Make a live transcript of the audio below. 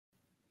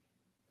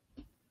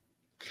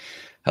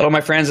Hello,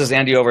 my friends. This is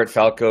Andy over at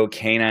Falco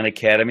Canine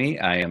Academy.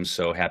 I am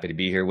so happy to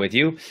be here with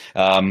you.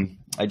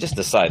 I just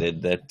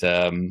decided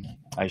that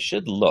I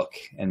should look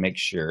and make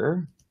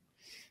sure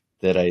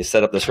that I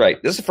set up this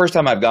right. This is the first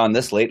time I've gone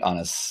this late on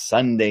a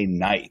Sunday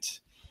night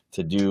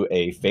to do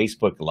a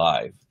Facebook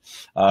Live.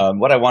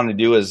 What I want to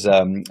do is,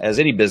 as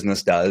any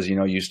business does,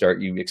 you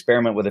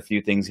experiment with a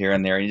few things here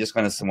and there. And you just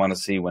kind of want to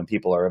see when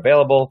people are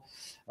available.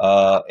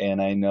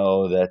 And I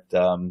know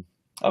that,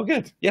 oh,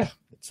 good. Yeah.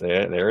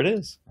 There it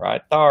is,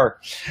 right there.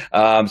 So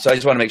I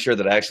just want to make sure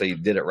that I actually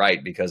did it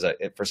right because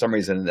for some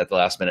reason at the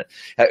last minute,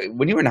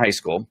 when you were in high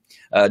school,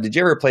 did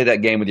you ever play that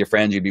game with your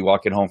friends? You'd be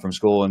walking home from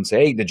school and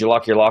say, "Hey, did you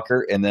lock your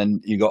locker?" And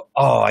then you go,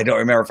 "Oh, I don't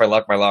remember if I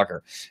locked my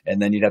locker."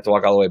 And then you'd have to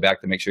walk all the way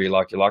back to make sure you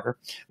locked your locker.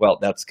 Well,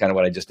 that's kind of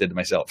what I just did to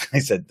myself. I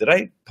said, "Did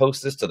I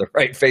post this to the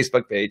right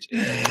Facebook page?"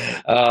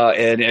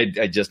 And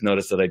I just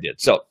noticed that I did.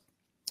 So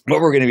what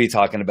we're going to be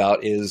talking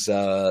about is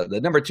the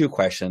number two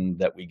question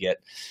that we get.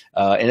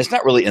 And it's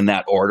not really in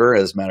that order,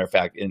 as a matter of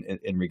fact,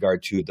 in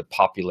regard to the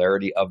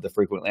popularity of the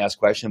frequently asked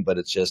question, but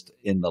it's just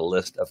in the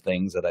list of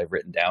things that I've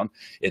written down.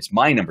 It's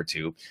my number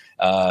two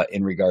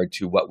in regard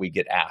to what we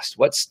get asked.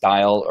 What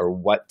style or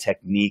what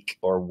technique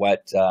or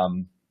what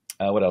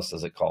else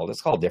is it called? It's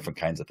called different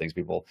kinds of things.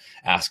 People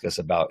ask us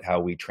about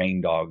how we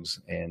train dogs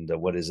and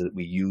what is it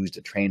we use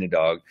to train a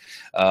dog.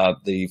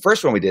 The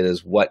first one we did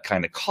is what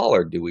kind of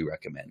collar do we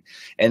recommend?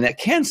 And that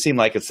can seem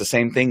like it's the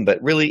same thing,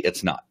 but really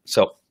it's not.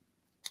 So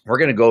we're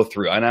going to go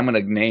through, and I'm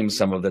going to name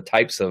some of the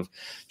types of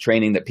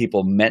training that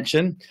people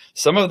mention.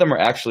 Some of them are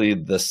actually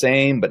the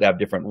same, but have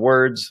different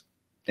words.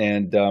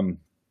 And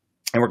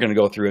we're going to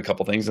go through a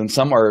couple things. And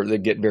some they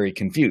get very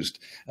confused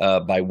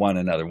by one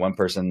another. One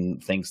person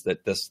thinks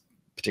that this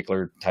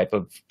particular type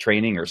of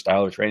training or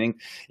style of training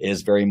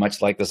is very much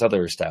like this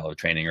other style of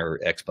training or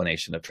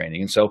explanation of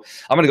training. And so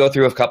I'm going to go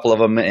through a couple of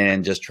them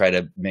and just try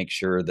to make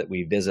sure that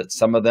we visit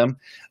some of them.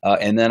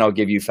 And then I'll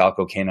give you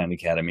Falco Canine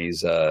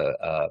Academy's,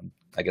 I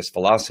guess,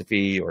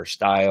 philosophy or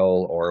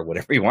style or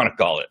whatever you want to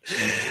call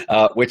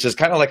it, which is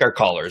kind of like our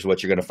collars.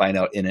 What you're going to find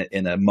out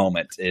in a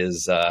moment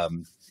is,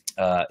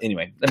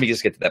 anyway, let me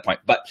just get to that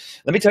point. But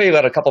let me tell you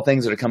about a couple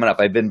things that are coming up.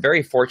 I've been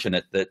very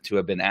fortunate to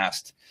have been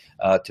asked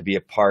to be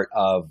a part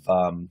of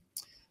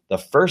the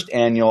first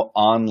annual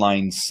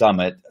online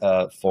summit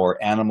for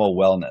animal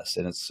wellness.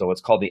 And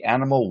it's called the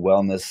Animal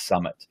Wellness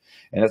Summit.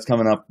 And it's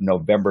coming up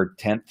November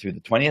 10th through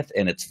the 20th,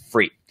 and it's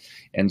free.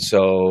 And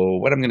so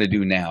what I'm going to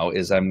do now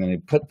is I'm going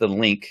to put the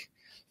link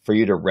for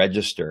you to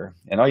register.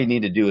 And all you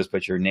need to do is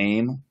put your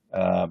name,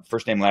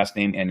 first name, last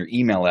name, and your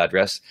email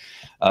address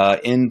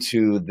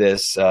into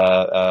this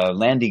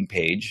landing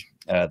page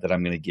that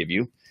I'm going to give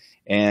you.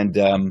 And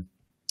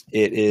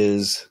it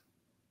is,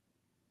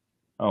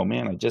 oh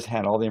man, I just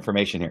had all the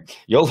information here.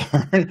 You'll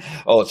learn,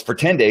 it's for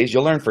 10 days.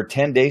 You'll learn for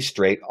 10 days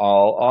straight,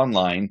 all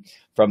online,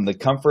 from the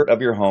comfort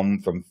of your home,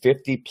 from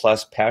 50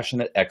 plus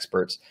passionate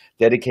experts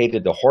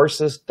dedicated to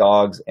horses,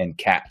 dogs, and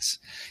cats.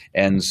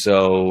 And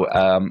so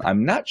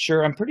I'm not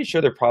sure, I'm pretty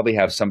sure they probably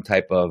have some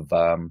type of,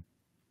 what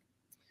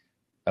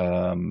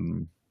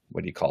do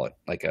you call it?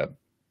 Like a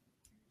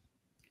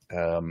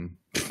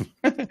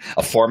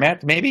a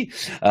format, maybe.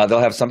 They'll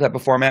have some type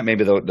of format.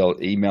 Maybe they'll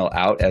email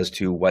out as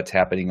to what's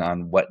happening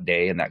on what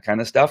day and that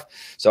kind of stuff.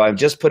 So I've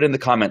just put in the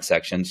comment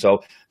section.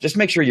 So just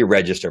make sure you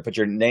register. Put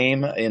your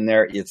name in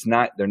there.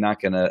 They're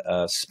not going to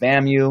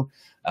spam you.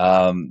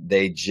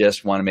 They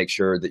just want to make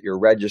sure that you're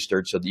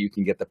registered so that you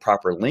can get the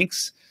proper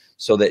links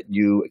so that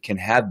you can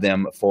have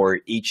them for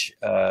each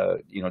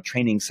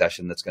training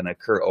session that's going to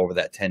occur over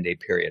that 10-day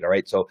period. All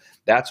right. So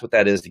that's what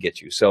that is to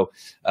get you. So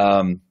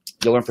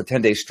you'll learn for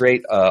 10 days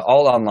straight,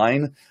 all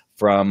online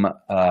from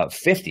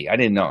 50. I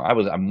didn't know.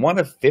 I'm one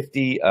of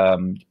 50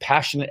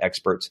 passionate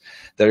experts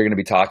that are going to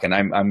be talking.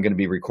 I'm going to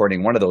be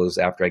recording one of those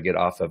after I get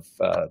off of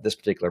this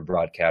particular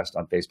broadcast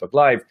on Facebook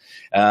Live.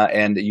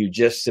 And you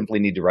just simply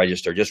need to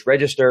register. Just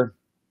register.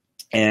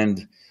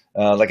 And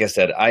like I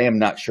said, I am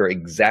not sure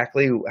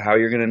exactly how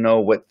you're going to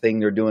know what thing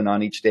they're doing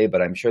on each day, but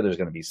I'm sure there's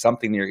going to be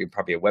something there,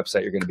 probably a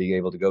website you're going to be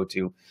able to go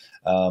to,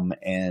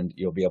 and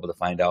you'll be able to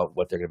find out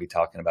what they're going to be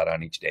talking about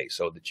on each day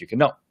so that you can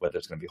know whether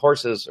it's going to be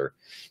horses or,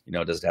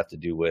 does it have to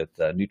do with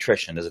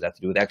nutrition? Does it have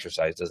to do with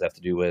exercise? Does it have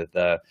to do with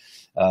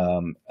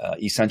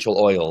essential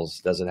oils?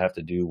 Does it have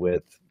to do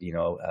with,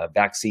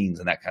 vaccines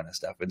and that kind of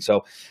stuff? And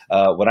so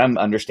what I'm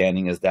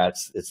understanding is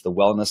it's the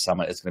Wellness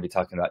Summit. It's going to be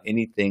talking about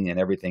anything and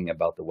everything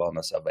about the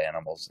wellness of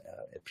animals.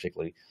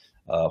 Particularly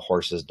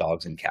horses,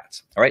 dogs, and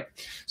cats. All right.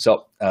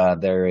 So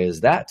there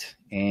is that.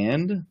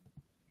 And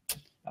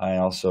I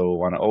also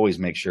want to always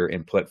make sure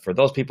input for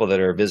those people that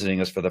are visiting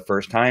us for the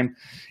first time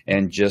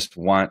and just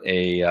want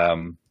a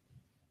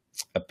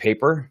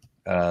paper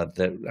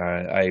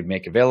that I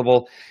make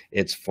available.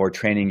 It's for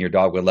training your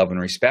dog with love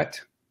and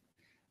respect.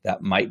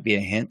 That might be a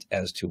hint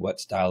as to what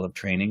style of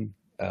training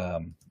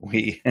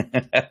we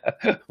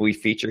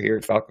feature here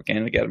at Falco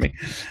Canine Academy,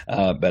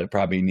 but it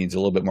probably needs a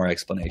little bit more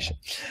explanation.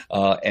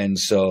 And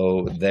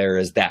so there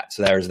is that.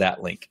 So there's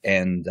that link.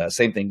 And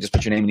same thing, just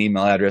put your name and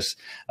email address,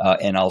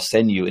 and I'll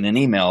send you in an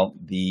email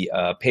the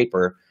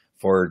paper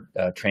for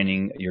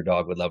training your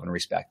dog with love and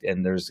respect.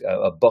 And there's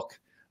a book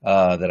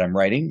that I'm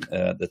writing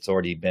that's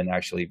already been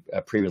actually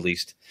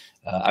pre-released.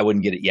 I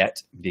wouldn't get it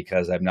yet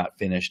because I've not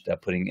finished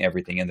putting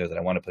everything in there that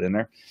I want to put in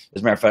there.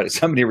 As a matter of fact,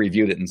 somebody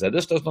reviewed it and said,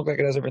 this doesn't look like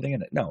it has everything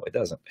in it. No, it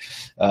doesn't.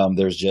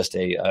 There's just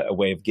a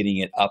way of getting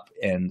it up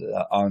and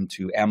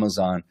onto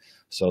Amazon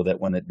so that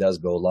when it does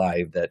go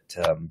live that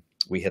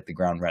we hit the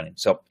ground running.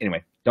 So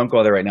anyway, don't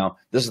go there right now.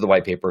 This is the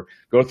white paper.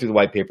 Go through the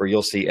white paper.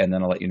 You'll see, and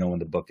then I'll let you know when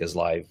the book is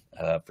live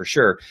for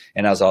sure,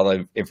 and has all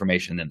the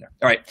information in there.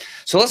 All right,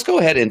 so let's go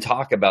ahead and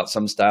talk about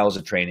some styles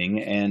of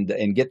training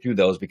and get through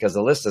those because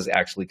the list is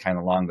actually kind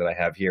of long that I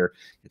have here.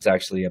 It's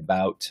actually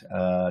about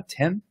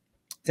 10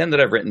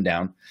 that I've written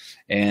down,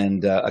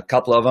 and a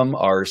couple of them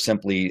are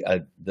simply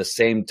the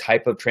same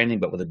type of training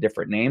but with a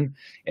different name,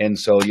 and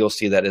so you'll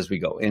see that as we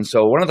go. And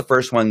so one of the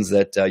first ones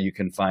that you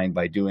can find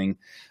by doing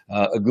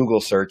a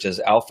Google search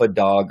is alpha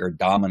dog or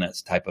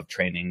dominance type of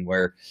training,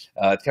 where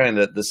it's kind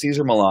of the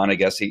Cesar Millan, I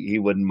guess he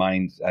wouldn't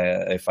mind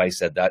if I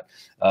said that,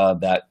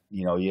 that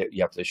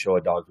you have to show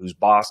a dog who's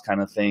boss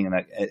kind of thing,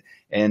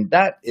 and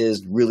that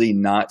is really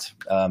not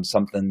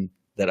something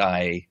that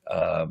I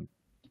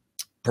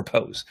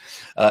propose.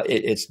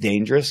 It's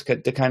dangerous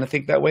to kind of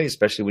think that way,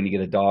 especially when you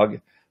get a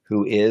dog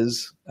who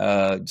is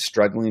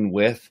struggling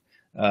with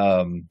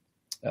some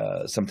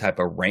type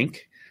of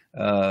rank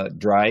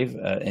drive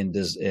and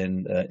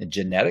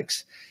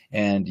genetics,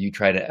 and you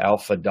try to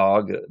alpha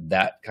dog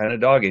that kind of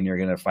dog, and you're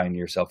going to find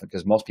yourself,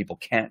 because most people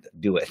can't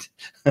do it,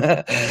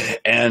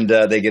 and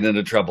they get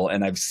into trouble,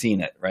 and I've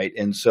seen it, right?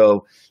 And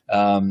so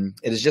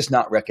it is just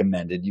not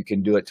recommended. You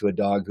can do it to a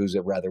dog who's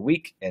rather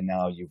weak, and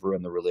now you've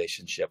ruined the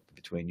relationship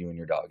between you and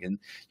your dog, and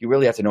you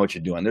really have to know what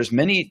you're doing. There's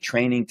many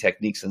training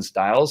techniques and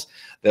styles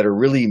that are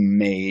really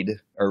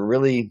made or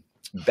really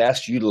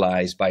best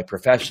utilized by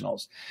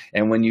professionals.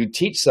 And when you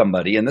teach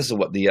somebody, and this is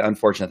what the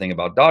unfortunate thing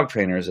about dog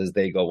trainers is,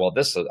 they go, well,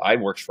 this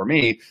works for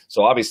me,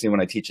 so obviously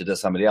when I teach it to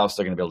somebody else,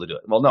 they're going to be able to do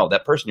it. Well, no,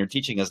 that person you're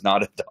teaching is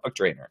not a dog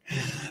trainer.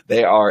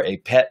 They are a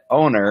pet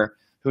owner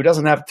who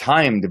doesn't have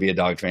time to be a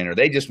dog trainer.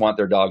 They just want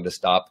their dog to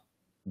stop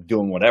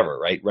doing whatever,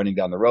 right? Running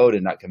down the road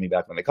and not coming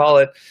back when they call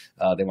it.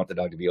 They want the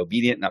dog to be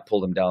obedient, not pull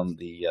them down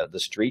the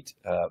street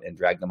and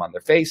drag them on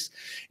their face.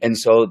 And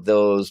so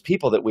those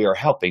people that we are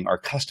helping, our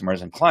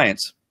customers and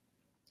clients,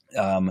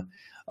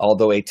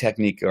 although a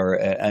technique or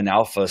an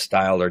alpha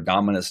style or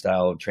dominant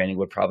style of training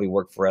would probably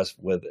work for us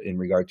in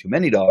regard to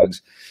many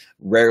dogs,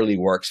 rarely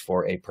works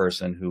for a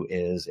person who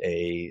is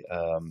a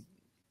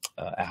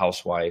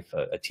housewife,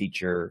 a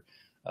teacher,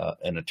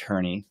 an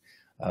attorney,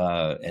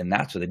 and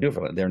that's what they do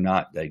for them. They're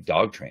not a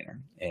dog trainer,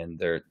 and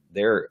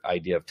their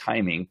idea of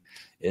timing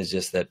is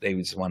just that they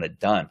just want it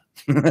done,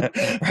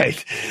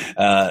 right?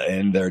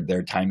 And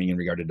their timing in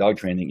regard to dog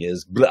training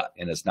is blah,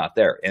 and it's not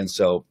there. And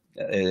so,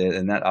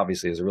 and that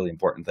obviously is a really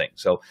important thing.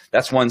 So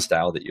that's one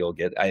style that you'll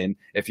get. And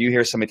if you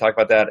hear somebody talk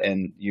about that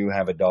and you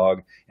have a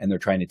dog and they're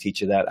trying to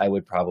teach you that, I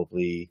would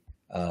probably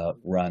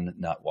run,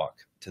 not walk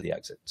to the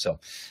exit. So,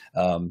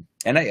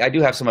 and I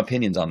do have some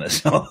opinions on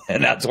this,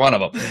 and that's one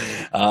of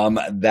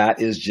them. That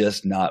is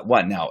just not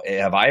one. Now,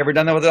 have I ever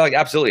done that with a dog?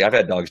 Absolutely. I've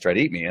had dogs try to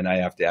eat me, and I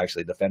have to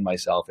actually defend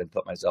myself and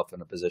put myself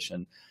in a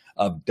position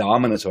of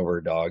dominance over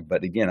a dog.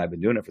 But again, I've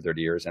been doing it for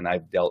 30 years, and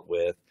I've dealt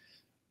with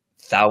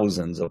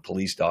thousands of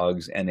police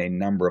dogs, and a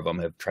number of them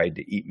have tried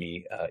to eat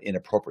me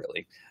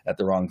inappropriately at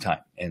the wrong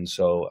time. And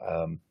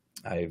so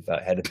I've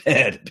had to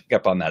pick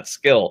up on that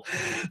skill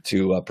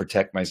to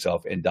protect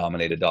myself and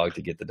dominate a dog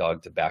to get the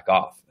dog to back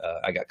off.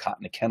 I got caught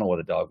in a kennel with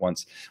a dog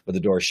once with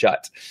the door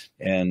shut,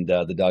 and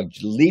the dog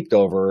leaped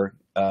over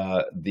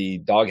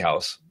the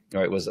doghouse.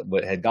 Or it was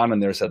what had gone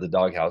in there, said the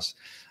doghouse,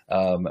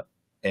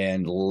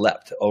 and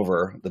leapt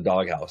over the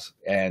doghouse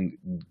and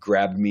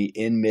grabbed me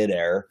in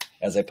midair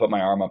as I put my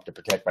arm up to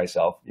protect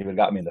myself. He would have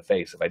got me in the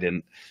face if I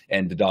didn't.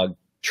 And the dog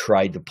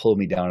tried to pull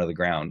me down to the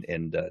ground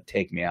and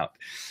take me out.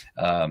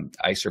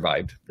 I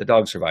survived. The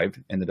dog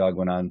survived, and the dog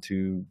went on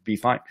to be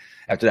fine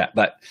after that.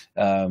 But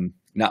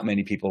not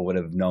many people would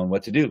have known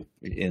what to do.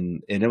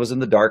 And it was in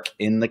the dark,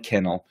 in the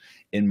kennel,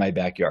 in my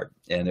backyard,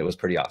 and it was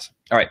pretty awesome.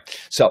 All right,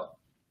 so.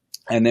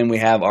 And then we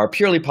have our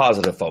purely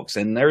positive folks,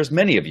 and there's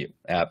many of you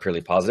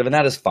purely positive, and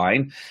that is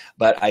fine.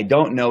 But I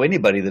don't know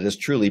anybody that is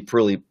truly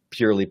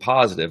purely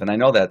positive. And I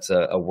know that's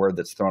a word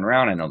that's thrown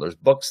around. I know there's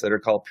books that are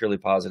called purely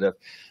positive.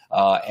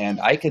 And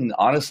I can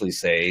honestly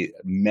say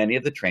many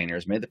of the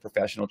trainers, many of the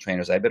professional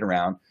trainers I've been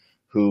around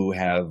who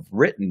have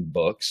written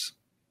books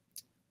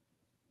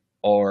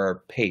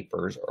or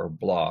papers or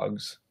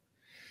blogs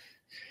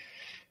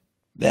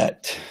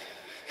that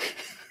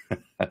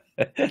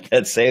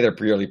that say they're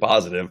purely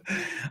positive,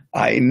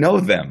 I know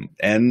them,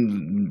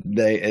 and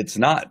it's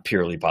not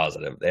purely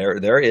positive.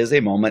 There is a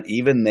moment,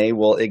 even they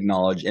will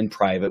acknowledge in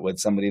private with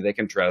somebody they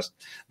can trust,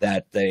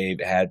 that they've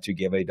had to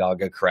give a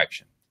dog a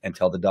correction and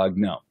tell the dog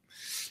no.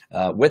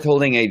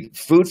 Withholding a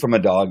food from a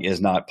dog is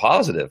not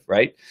positive,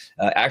 right?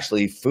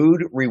 Actually,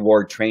 food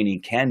reward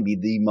training can be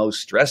the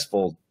most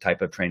stressful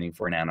type of training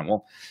for an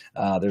animal.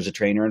 There's a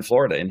trainer in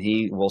Florida, and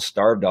he will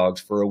starve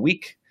dogs for a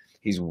week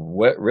He's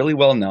really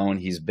well known.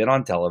 He's been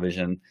on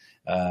television.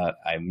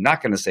 I'm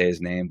not going to say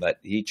his name, but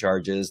he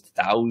charges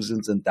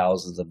thousands and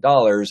thousands of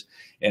dollars.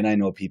 And I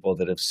know people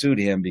that have sued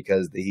him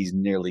because he's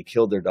nearly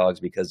killed their dogs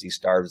because he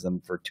starves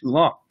them for too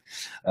long,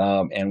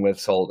 and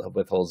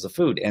withholds the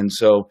food. And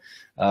so,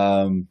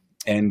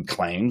 and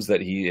claims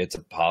that it's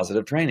a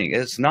positive training.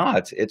 It's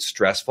not. It's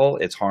stressful.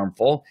 It's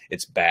harmful.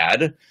 It's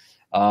bad.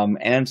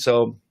 And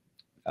so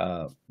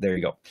there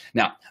you go.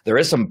 Now, there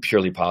is some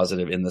purely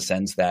positive in the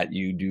sense that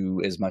you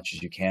do as much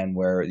as you can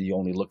where you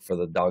only look for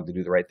the dog to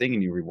do the right thing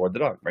and you reward the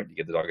dog, right? You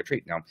give the dog a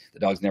treat. Now, the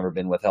dog's never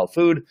been withheld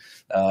food,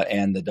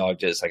 and the dog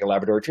just like a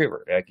Labrador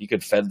Retriever. You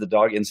could fed the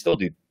dog and still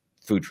do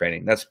food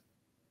training. That's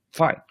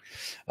fine.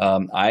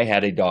 I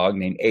had a dog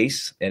named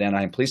Ace at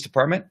Anaheim Police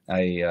Department.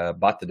 I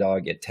bought the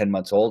dog at 10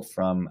 months old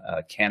from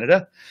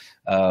Canada.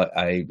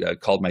 I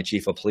called my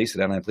chief of police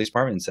at Anaheim Police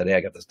Department and said, hey,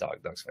 I got this dog.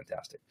 The dog's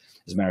fantastic.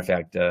 As a matter of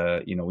fact,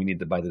 we need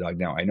to buy the dog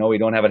now. I know we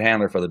don't have a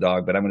handler for the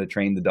dog, but I'm going to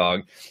train the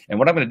dog. And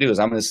what I'm going to do is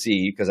I'm going to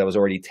see, because I was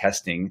already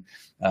testing,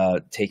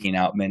 taking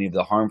out many of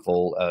the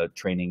harmful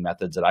training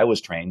methods that I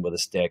was trained with a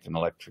stick and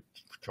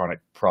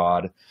electronic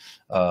prod,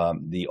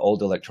 the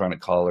old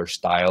electronic collar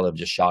style of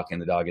just shocking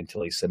the dog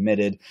until he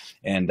submitted.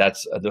 And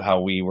that's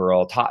how we were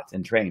all taught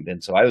and trained.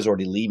 And so I was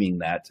already leaving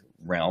that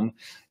realm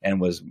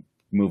and was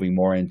moving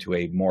more into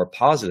a more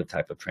positive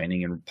type of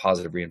training and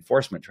positive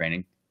reinforcement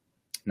training.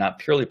 Not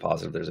purely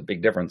positive, there's a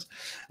big difference.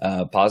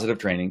 Positive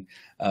training,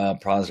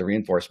 positive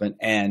reinforcement.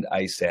 And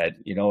I said,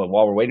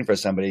 while we're waiting for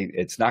somebody,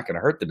 it's not going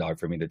to hurt the dog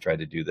for me to try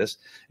to do this.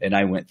 And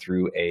I went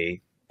through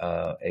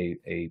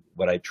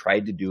what I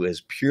tried to do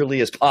as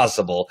purely as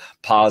possible,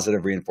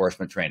 positive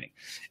reinforcement training.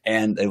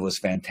 And it was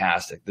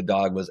fantastic. The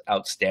dog was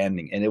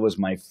outstanding. And it was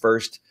my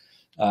first,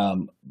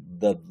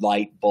 the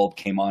light bulb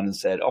came on and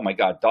said, oh my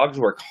God, dogs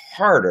work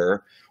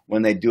harder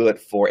when they do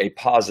it for a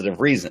positive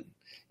reason.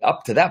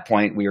 Up to that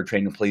point, we were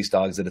training police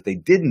dogs that if they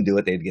didn't do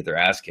it, they'd get their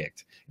ass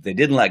kicked. If they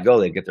didn't let go,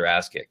 they'd get their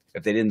ass kicked.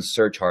 If they didn't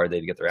search hard,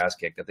 they'd get their ass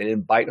kicked. If they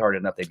didn't bite hard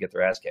enough, they'd get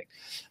their ass kicked.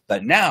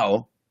 But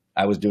now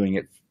I was doing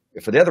it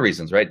for the other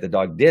reasons, right? The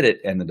dog did it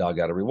and the dog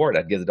got a reward.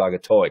 I'd give the dog a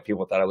toy.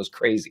 People thought I was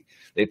crazy.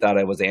 They thought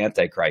I was the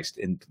Antichrist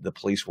in the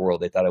police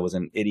world. They thought I was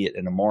an idiot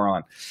and a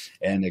moron.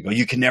 And they go,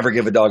 you can never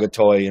give a dog a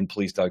toy in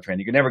police dog training.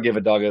 You can never give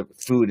a dog a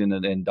food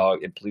in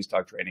police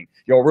dog training.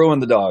 You'll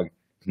ruin the dog.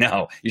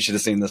 No, you should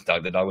have seen this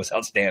dog. The dog was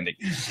outstanding.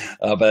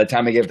 By the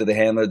time I gave it to the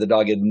handler, the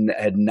dog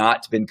had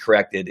not been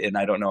corrected in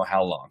I don't know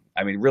how long.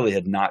 I mean, really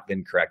had not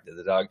been corrected.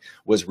 The dog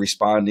was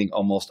responding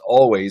almost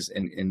always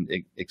and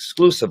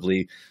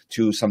exclusively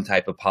to some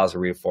type of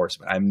positive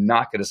reinforcement. I'm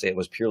not going to say it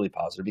was purely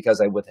positive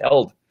because I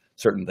withheld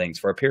certain things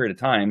for a period of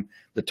time.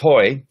 The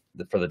toy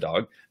for the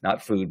dog,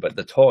 not food, but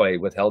the toy,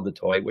 withheld the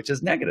toy, which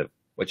is negative,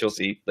 which you'll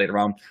see later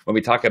on when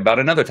we talk about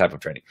another type of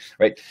training,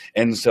 right?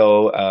 And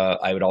so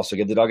I would also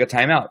give the dog a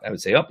timeout. I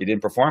would say, oh, you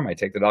didn't perform. I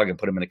take the dog and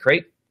put him in a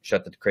crate,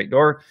 shut the crate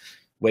door,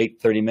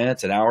 wait 30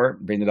 minutes, an hour,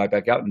 bring the dog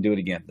back out and do it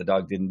again. The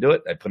dog didn't do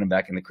it. I put him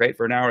back in the crate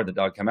for an hour. The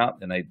dog come out,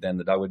 and then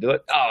the dog would do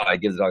it. Oh, I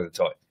give the dog the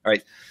toy. All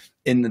right.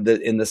 In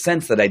the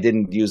sense that I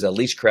didn't use a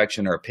leash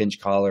correction or a pinch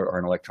collar or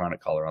an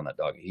electronic collar on that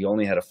dog. He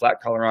only had a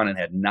flat collar on and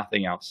had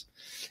nothing else,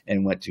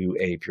 and went to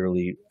a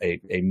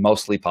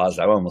mostly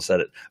positive. I almost said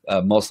it,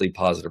 mostly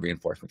positive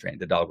reinforcement training.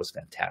 The dog was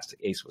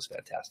fantastic. Ace was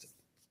fantastic.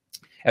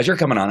 As you're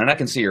coming on, and I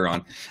can see you're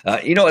on,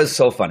 it's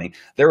so funny.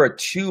 There were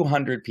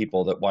 200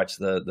 people that watched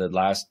the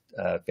last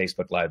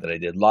Facebook Live that I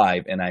did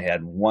live, and I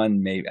had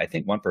one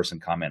person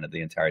commented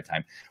the entire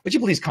time. Would you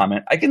please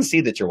comment? I can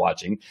see that you're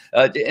watching,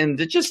 and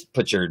just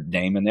put your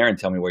name in there and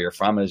tell me where you're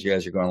from as you're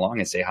going along,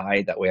 and say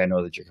hi. That way I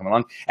know that you're coming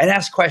along, and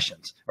ask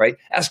questions, right?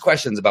 Ask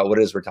questions about what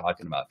it is we're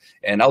talking about,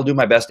 and I'll do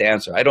my best to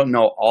answer. I don't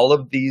know all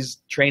of these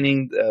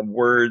training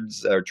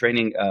words or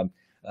training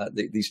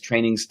these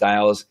training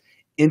styles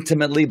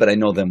intimately, but I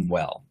know them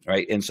well,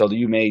 right? And so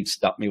you may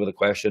stop me with a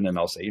question and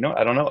I'll say,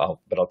 I don't know,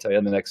 but I'll tell you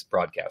in the next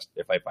broadcast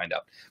if I find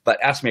out.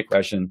 But ask me a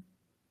question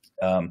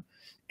or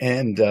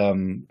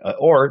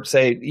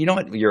say, you know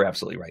what, you're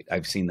absolutely right.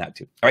 I've seen that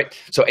too. All right.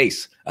 So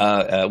Ace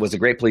was a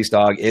great police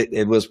dog.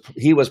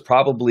 He was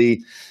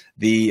probably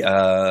the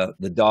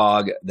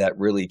dog that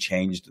really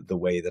changed the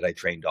way that I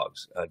train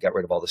dogs. Got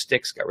rid of all the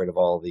sticks, got rid of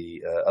all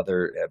the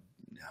other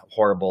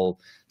horrible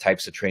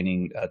types of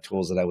training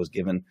tools that I was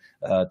given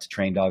to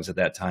train dogs at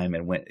that time,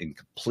 and went in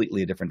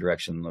completely a different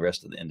direction than the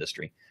rest of the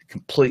industry.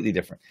 Completely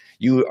different.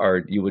 You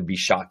would be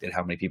shocked at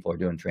how many people are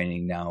doing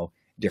training now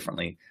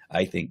differently,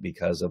 I think,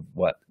 because of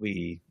what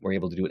we were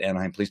able to do at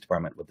Anaheim Police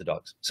Department with the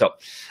dogs. So,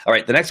 all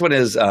right, the next one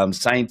is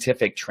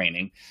scientific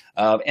training.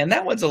 And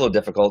that one's a little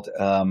difficult.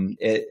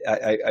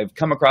 I've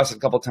come across it a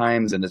couple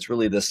times, and it's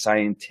really the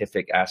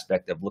scientific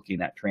aspect of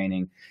looking at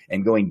training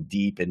and going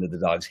deep into the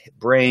dog's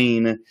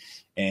brain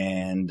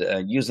and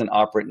using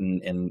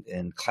operant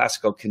and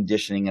classical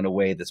conditioning in a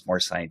way that's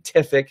more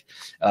scientific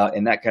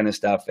and that kind of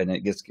stuff. And it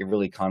gets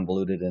really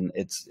convoluted, and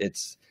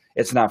it's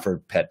not for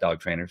pet dog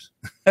trainers.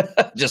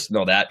 Just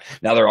know that.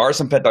 Now, there are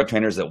some pet dog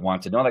trainers that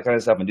want to know that kind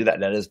of stuff and do that.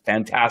 That is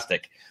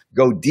fantastic.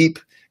 Go deep,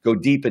 go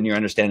deep in your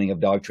understanding of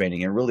dog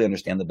training and really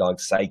understand the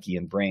dog's psyche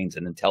and brains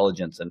and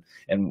intelligence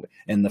and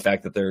the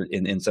fact that they're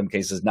in some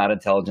cases not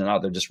intelligent at all.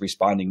 They're just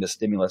responding to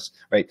stimulus,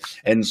 right?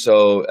 And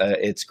so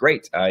it's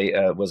great.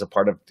 I was a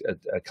part of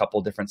a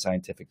couple different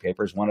scientific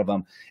papers. One of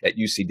them at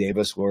UC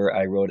Davis, where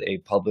I wrote a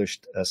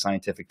published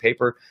scientific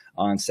paper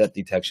on scent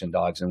detection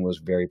dogs, and was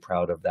very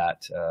proud of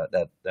that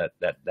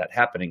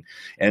happening.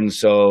 And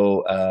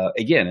so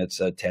again, it's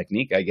a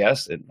technique, I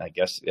guess. And I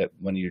guess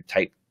when you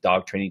type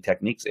dog training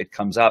techniques, it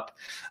comes up,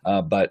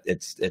 but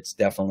it's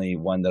definitely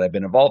one that I've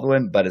been involved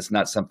in, but it's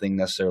not something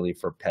necessarily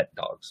for pet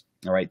dogs.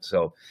 All right,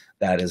 so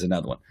that is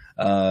another one.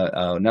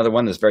 Another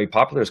one that's very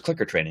popular is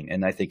clicker training,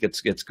 and I think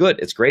it's good,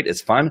 it's great,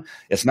 it's fun.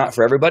 It's not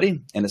for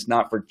everybody, and it's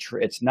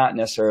not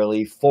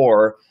necessarily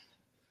for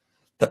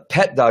the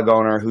pet dog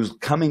owner who's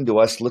coming to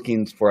us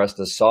looking for us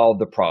to solve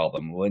the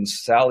problem. When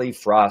Sally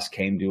Frost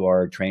came to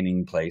our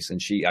training place,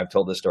 and I've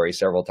told this story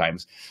several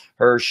times,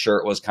 her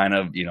shirt was kind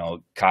of,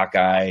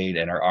 cockeyed,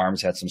 and her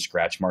arms had some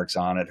scratch marks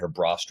on it. Her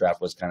bra strap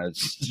was kind of,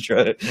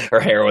 her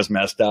hair was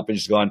messed up, and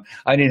she's going,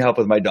 I need help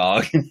with my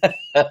dog.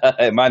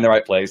 Am I in the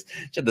right place?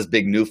 She had this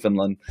big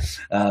Newfoundland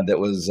that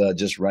was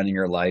just running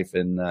her life,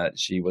 and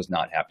she was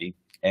not happy.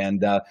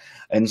 And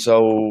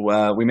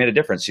so we made a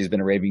difference. She's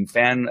been a raving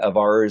fan of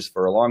ours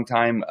for a long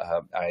time.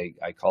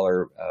 I call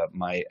her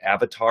my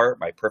avatar,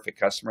 my perfect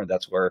customer.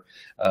 That's where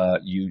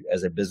you,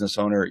 as a business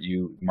owner,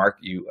 you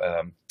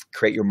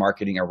create your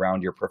marketing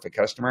around your perfect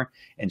customer.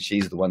 And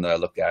she's the one that I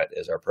look at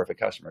as our perfect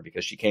customer,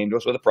 because she came to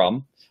us with a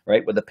problem,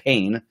 right? With a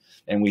pain,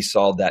 and we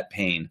solved that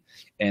pain.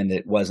 And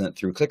it wasn't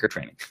through clicker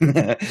training.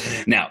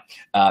 Now,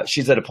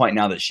 she's at a point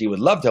now that she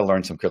would love to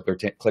learn some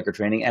clicker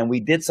training. And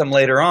we did some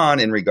later on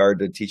in regard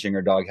to teaching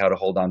her dog how to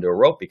hold onto a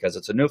rope, because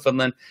it's a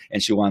Newfoundland,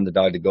 and she wanted the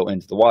dog to go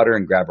into the water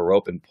and grab a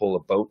rope and pull a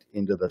boat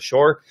into the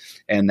shore.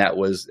 And that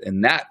was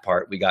in that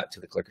part, we got to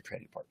the clicker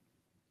training part.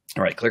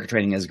 All right, clicker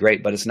training is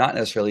great, but it's not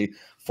necessarily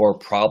for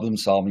problem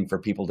solving, for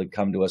people to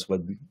come to us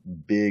with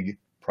big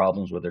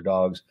problems with their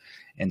dogs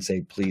and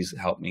say, please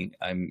help me.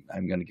 I'm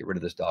going to get rid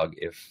of this dog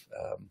if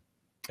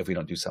we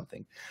don't do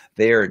something.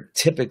 They are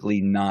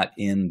typically not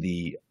in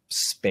the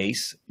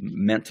space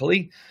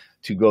mentally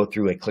to go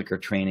through a clicker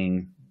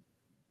training.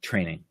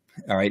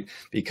 All right,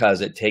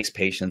 because it takes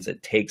patience,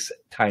 it takes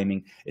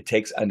timing, it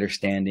takes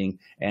understanding,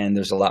 and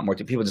there's a lot more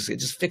to people.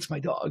 Just fix my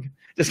dog.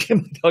 Just get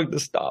my dog to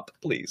stop,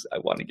 please. I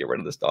want to get rid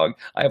of this dog.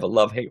 I have a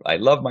love-hate. I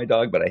love my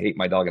dog, but I hate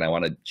my dog, and I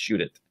want to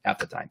shoot it half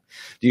the time.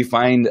 Do you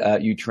find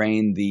you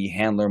train the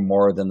handler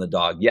more than the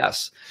dog?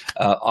 Yes,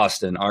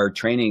 Austin. Our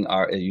training,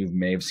 you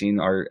may have seen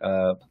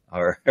our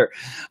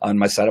on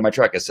my side of my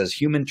truck, it says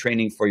human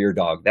training for your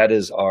dog. That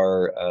is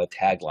our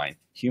tagline,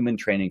 human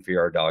training for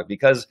your dog,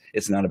 because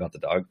it's not about the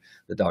dog.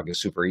 The dog is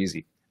super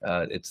easy.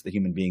 It's the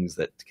human beings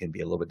that can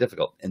be a little bit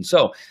difficult. And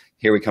so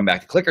here we come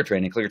back to clicker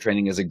training. Clicker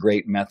training is a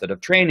great method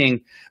of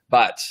training,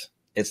 but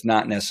it's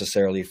not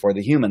necessarily for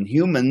the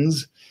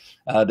humans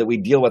that we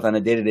deal with on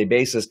a day-to-day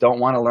basis don't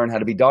want to learn how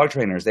to be dog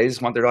trainers. They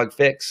just want their dog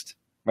fixed,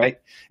 right?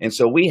 And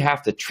so we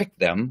have to trick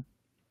them,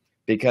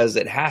 because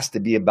it has to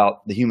be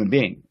about the human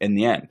being in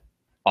the end.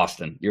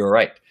 Austin, you're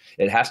right.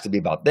 It has to be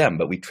about them,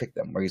 but we trick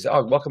them. Where you say,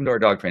 oh, welcome to our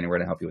dog training. We're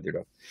going to help you with your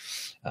dog.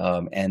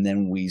 And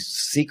then we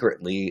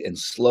secretly and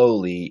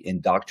slowly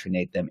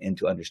indoctrinate them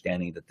into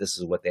understanding that this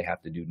is what they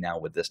have to do now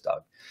with this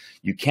dog.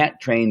 You can't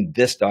train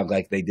this dog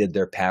like they did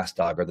their past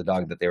dog, or the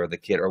dog that they were the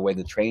kid, or way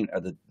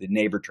the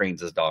neighbor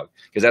trains his dog,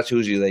 because that's who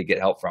usually they get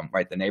help from,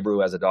 right? The neighbor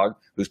who has a dog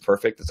who's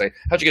perfect. They say,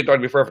 how'd you get a dog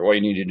to be perfect? Well,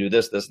 you need to do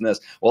this, this, and this.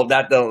 Well,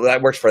 that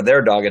works for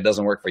their dog. It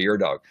doesn't work for your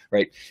dog,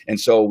 right? And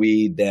so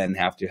we then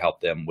have to help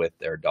them with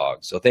their dog.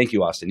 So thank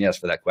you, Austin, yes,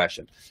 for that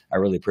question. I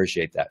really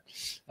appreciate that.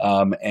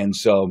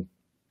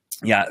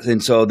 Yeah,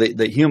 and so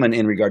the human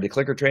in regard to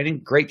clicker training,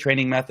 great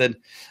training method.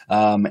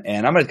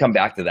 And I'm going to come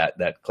back to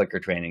that clicker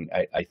training,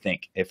 I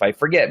think. If I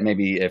forget,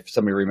 maybe if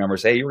somebody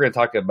remembers, hey, you were going to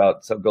talk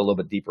about, go a little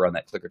bit deeper on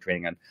that clicker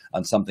training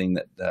on something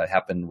that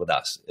happened with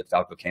us at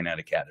Falco Canine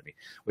Academy,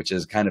 which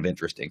is kind of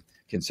interesting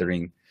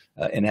considering,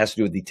 and it has to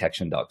do with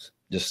detection dogs,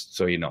 just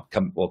so you know.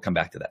 We'll come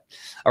back to that.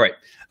 All right,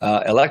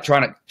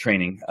 electronic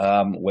training,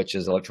 which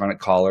is electronic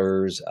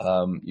collars.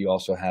 You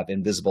also have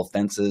invisible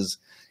fences.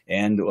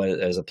 And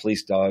as a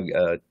police dog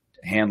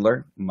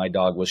handler, my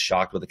dog was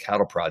shocked with a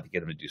cattle prod to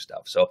get him to do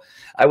stuff. So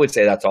I would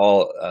say that's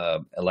all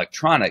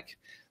electronic,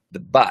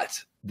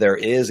 but there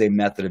is a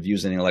method of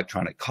using an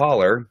electronic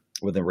collar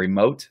with a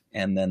remote,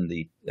 and then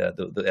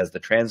as the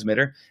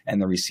transmitter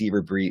and the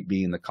receiver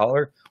being the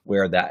collar,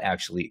 where that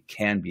actually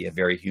can be a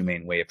very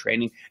humane way of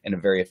training and a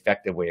very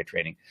effective way of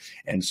training.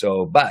 And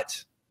so,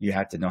 but you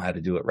have to know how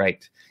to do it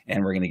right.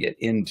 And we're going to get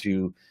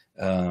into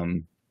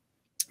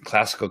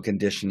classical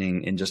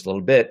conditioning in just a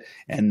little bit,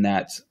 and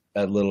that's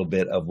a little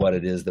bit of what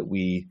it is that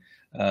we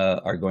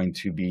are going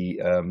to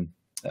be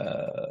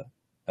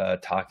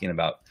talking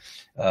about,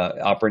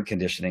 operant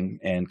conditioning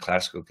and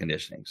classical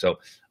conditioning. So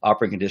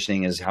operant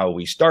conditioning is how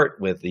we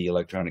start with the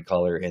electronic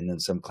collar, and then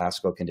some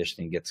classical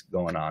conditioning gets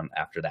going on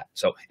after that.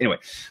 So anyway,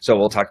 so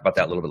we'll talk about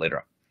that a little bit later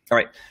on. All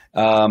right.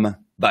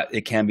 but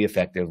it can be an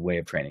effective way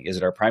of training. Is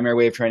it our primary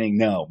way of training?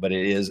 No, but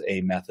it is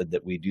a method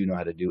that we do know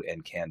how to do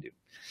and can do.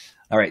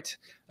 All right,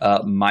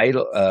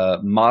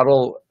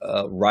 model,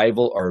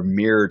 rival, or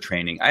mirror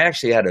training. I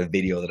actually had a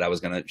video that I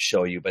was going to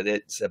show you, but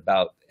it's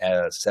about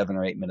 7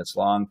 or 8 minutes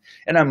long,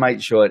 and I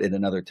might show it at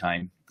another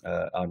time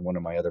on one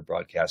of my other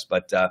broadcasts.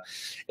 But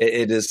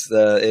it is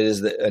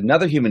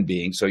another human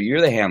being. So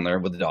you're the handler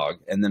with the dog,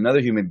 and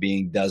another human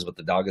being does what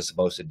the dog is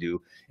supposed to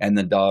do, and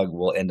the dog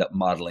will end up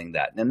modeling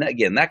that. And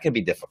again, that can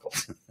be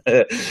difficult.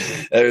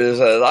 There's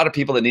a lot of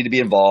people that need to be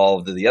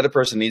involved. The other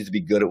person needs to be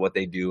good at what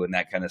they do and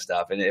that kind of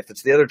stuff. And if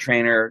it's the other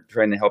trainer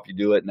trying to help you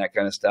do it and that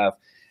kind of stuff,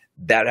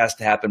 that has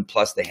to happen.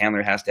 Plus the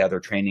handler has to have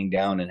their training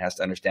down and has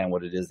to understand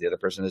what it is the other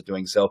person is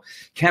doing. So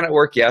can it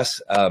work?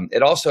 Yes.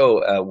 It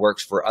also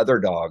works for other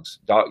dogs.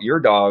 Your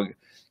dog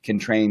can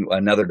train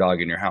another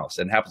dog in your house,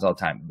 and it happens all the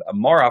time.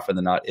 More often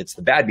than not, it's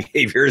the bad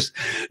behaviors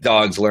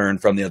dogs learn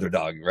from the other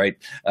dog, right?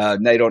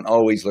 They don't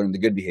always learn the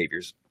good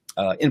behaviors.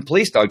 In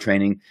police dog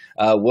training,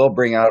 we'll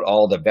bring out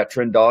all the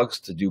veteran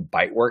dogs to do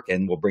bite work,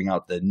 and we'll bring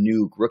out the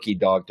new rookie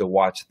dog to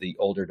watch the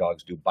older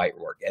dogs do bite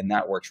work, and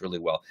that works really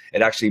well.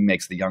 It actually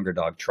makes the younger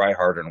dog try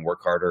harder and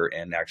work harder,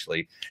 and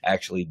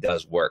actually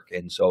does work.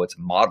 And so it's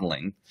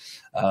modeling.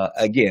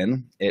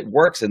 Again, it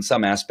works in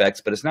some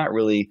aspects, but it's not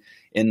really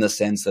in the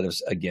sense that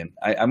it's, again,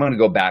 I'm going to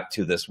go back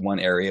to this one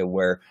area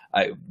where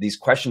these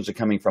questions are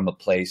coming from a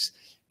place.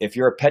 If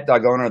you're a pet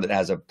dog owner that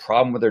has a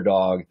problem with their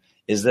dog,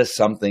 is this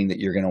something that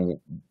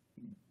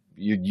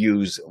you'd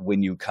use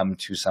when you come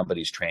to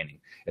somebody's training?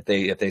 If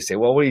they say,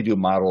 well, what do you do,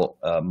 model,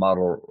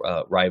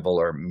 rival,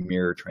 or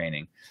mirror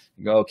training?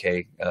 You go,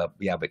 okay,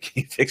 yeah, but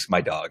can you fix my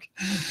dog?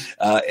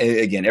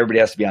 Again, everybody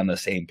has to be on the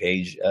same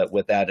page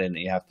with that, and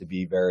you have to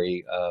be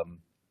very,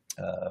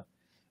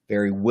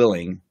 very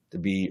willing to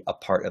be a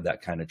part of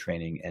that kind of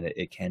training, and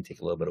it can take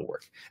a little bit of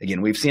work.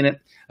 Again, we've seen it,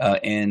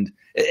 and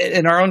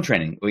in our own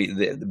training,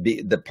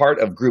 the part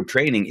of group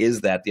training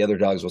is that the other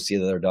dogs will see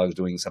the other dogs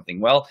doing something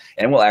well,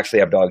 and we'll actually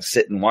have dogs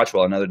sit and watch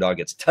while another dog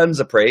gets tons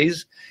of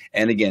praise,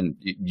 and again,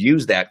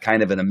 use that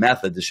kind of in a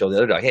method to show the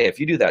other dog, hey, if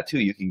you do that too,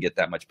 you can get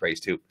that much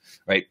praise too,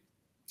 right?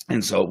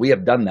 And so we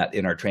have done that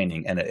in our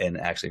training, and it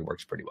actually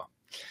works pretty well.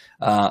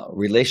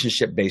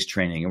 Relationship-based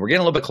training, and we're getting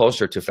a little bit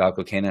closer to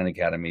Falco Canine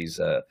Academy's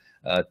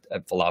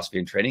philosophy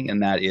and training,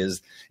 and that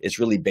is it's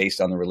really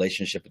based on the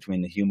relationship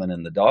between the human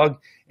and the dog,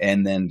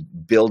 and then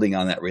building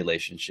on that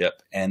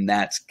relationship. And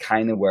that's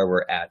kind of where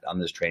we're at on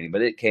this training.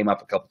 But it came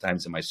up a couple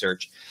times in my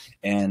search,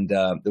 and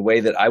the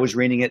way that I was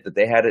reading it, that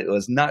they had it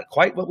was not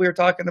quite what we were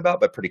talking about,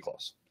 but pretty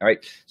close. All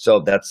right, so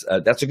that's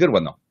a good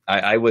one though.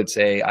 I would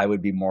say I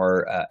would be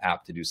more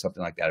apt to do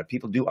something like that. If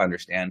people do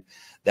understand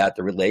that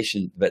the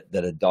relation, that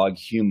a dog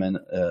human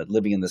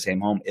living in the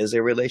same home is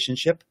a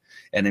relationship,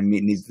 and it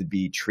needs to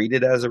be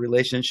treated as a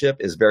relationship,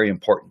 is very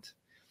important.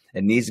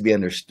 It needs to be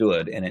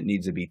understood, and it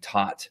needs to be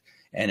taught,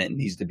 and it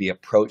needs to be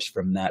approached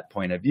from that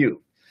point of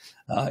view.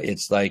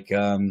 It's like,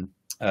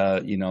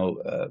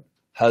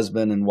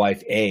 husband and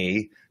wife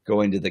A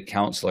going to the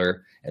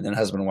counselor, and then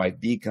husband and wife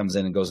B comes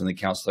in and goes in the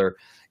counselor.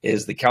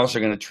 Is the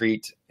counselor going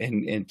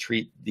to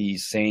treat the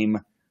same,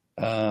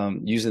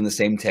 using the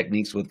same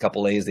techniques with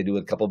couple A as they do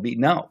with couple B?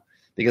 No,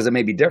 because it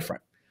may be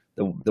different.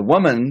 The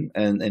woman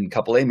and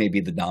couple A may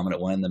be the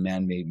dominant one, the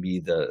man may be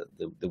the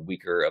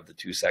weaker of the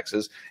two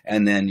sexes,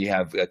 and then you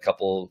have a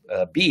couple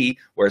B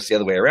where it's the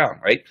other way around,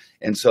 right?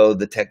 And so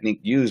the technique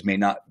used may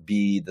not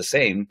be the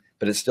same,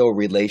 but it's still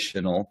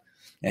relational,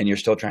 and you're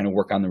still trying to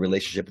work on the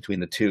relationship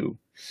between the two.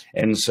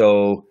 And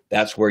so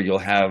that's where you'll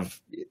have,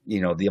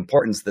 the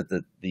importance that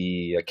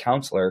the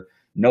counselor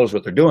knows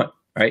what they're doing,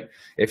 right?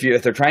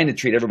 If they're trying to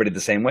treat everybody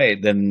the same way,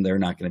 then they're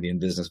not going to be in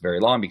business very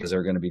long, because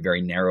they're going to be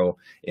very narrow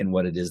in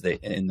what it is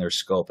in their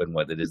scope and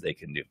what it is they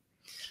can do.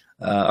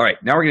 All right,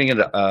 now we're going to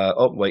get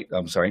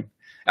into,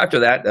 after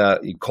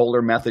that,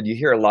 Kohler method. You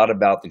hear a lot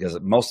about,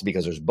 mostly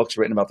because there's books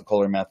written about the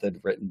Kohler method,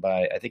 written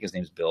by, I think his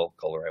name's Bill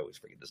Kohler. I always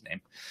forget his name.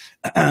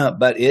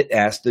 But it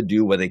has to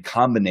do with a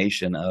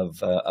combination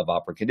of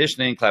operant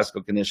conditioning,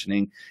 classical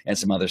conditioning, and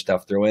some other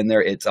stuff thrown in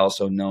there. It's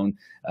also known,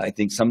 I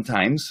think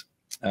sometimes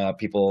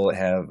people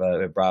have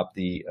brought up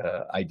the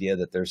idea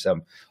that there's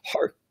some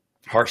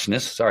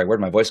harshness. Sorry, where'd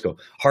my voice go?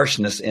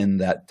 Harshness in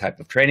that type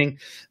of training.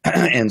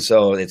 And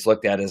so it's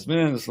looked at as,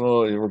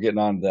 we're getting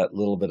on that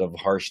little bit of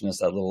harshness,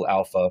 that little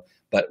alpha,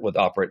 but with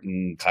operant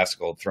and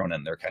classical thrown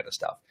in there kind of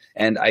stuff.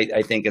 And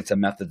I think it's a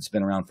method that's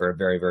been around for a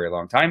very, very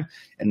long time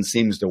and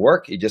seems to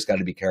work. You just got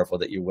to be careful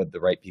that you're with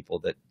the right people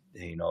that,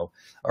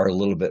 are a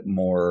little bit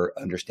more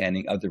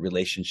understanding of the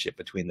relationship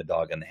between the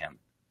dog and the hand.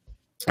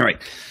 All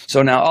right.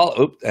 So now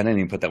I didn't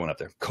even put that one up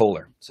there.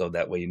 Kohler. So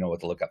that way you know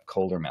what to look up.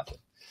 Kohler method.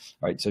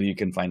 All right, so you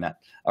can find that.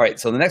 All right,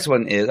 so the next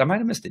one is, I might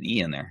have missed an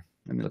E in there.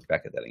 Let me look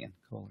back at that again.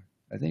 Kohler.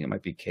 I think it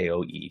might be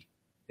K-O-E.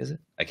 Is it?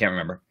 I can't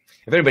remember.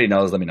 If anybody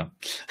knows, let me know.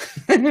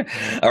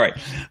 All right,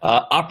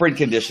 operant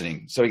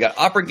conditioning. So we got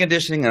operant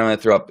conditioning, and I'm going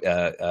to throw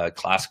up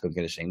classical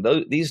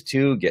conditioning. These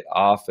two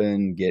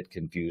often get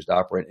confused,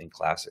 operant and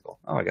classical.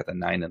 Oh, I got the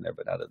 9 in there,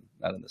 but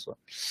not in this one.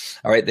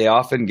 All right, they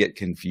often get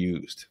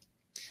confused.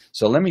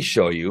 So let me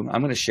show you.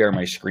 I'm going to share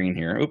my screen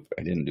here. Oop,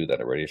 I didn't do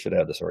that already. I should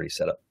have this already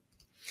set up.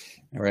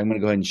 All right, I'm going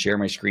to go ahead and share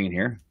my screen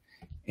here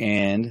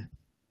and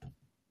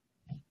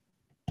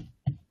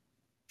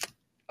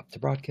up to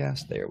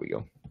broadcast. There we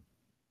go.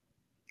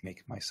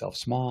 Make myself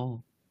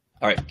small.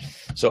 All right,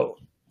 so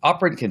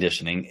operant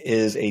conditioning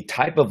is a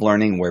type of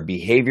learning where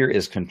behavior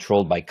is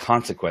controlled by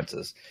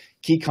consequences.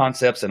 Key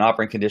concepts in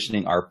operant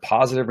conditioning are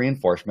positive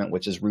reinforcement,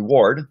 which is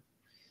reward,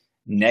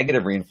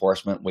 negative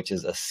reinforcement, which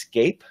is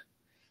escape,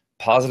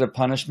 positive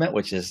punishment,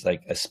 which is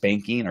like a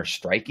spanking or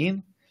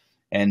striking,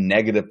 and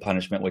negative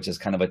punishment, which is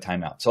kind of a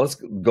timeout. So let's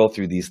go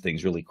through these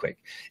things really quick.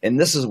 And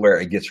this is where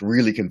it gets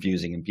really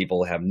confusing and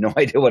people have no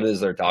idea what it is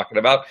they're talking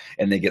about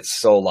and they get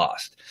so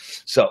lost.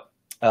 So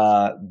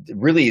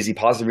really easy.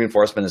 Positive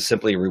reinforcement is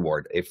simply a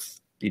reward. If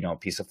a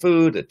piece of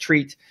food, a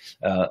treat,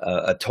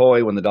 a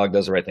toy when the dog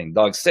does the right thing.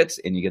 The dog sits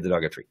and you give the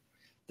dog a treat.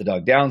 The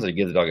dog downs and you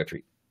give the dog a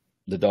treat.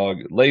 The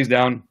dog lays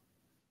down.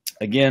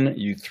 Again,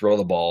 you throw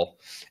the ball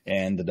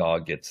and the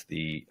dog gets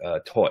the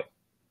toy.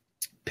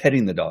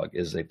 Petting the dog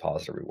is a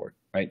positive reward,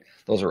 right?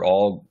 Those are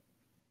all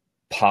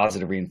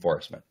positive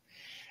reinforcement.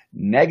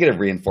 Negative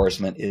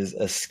reinforcement is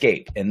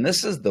escape. And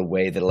this is the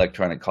way that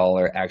electronic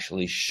collar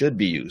actually should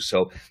be used.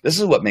 So this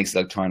is what makes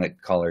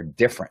electronic collar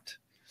different.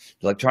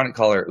 The electronic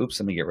collar, oops,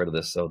 let me get rid of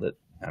this so that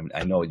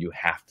I know you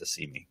have to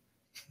see me.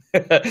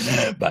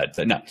 But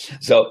no.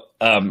 So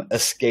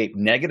escape,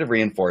 negative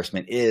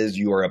reinforcement is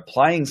you are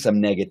applying some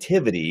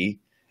negativity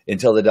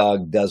until the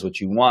dog does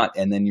what you want,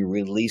 and then you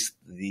release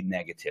the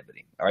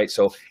negativity. All right.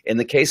 So in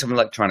the case of an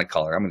electronic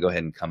collar, I'm gonna go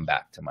ahead and come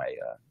back to my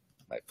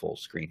my full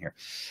screen here.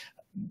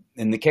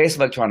 In the case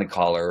of electronic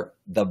collar,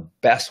 the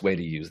best way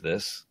to use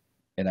this,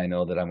 and I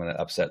know that I'm going to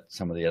upset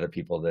some of the other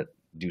people that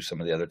do some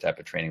of the other type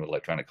of training with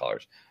electronic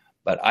collars,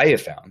 but I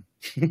have found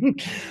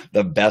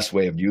the best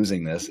way of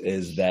using this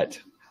is that,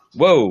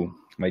 whoa,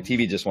 my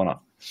TV just went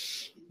off.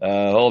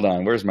 Hold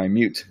on, where's my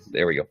mute?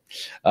 There we go.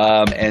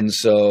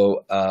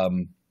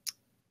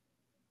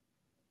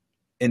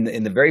 In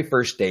the very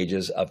first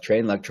stages of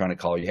training electronic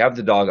collar, you have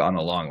the dog on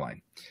a long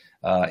line,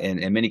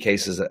 in many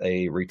cases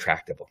a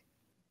retractable.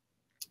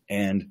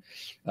 And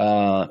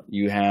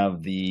you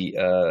have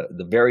the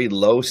very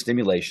low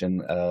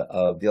stimulation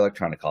of the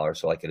electronic collar,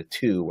 so like at a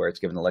 2, where it's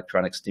giving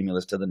electronic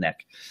stimulus to the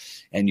neck,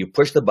 and you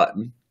push the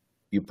button.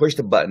 You push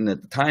the button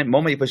at the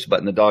moment you push the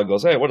button, the dog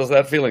goes, "Hey, what is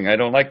that feeling? I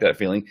don't like that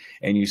feeling."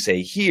 And you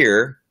say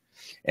here,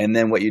 and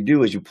then what you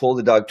do is you pull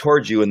the dog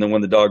towards you, and then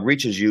when the dog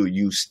reaches you,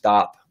 you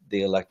stop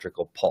the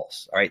electrical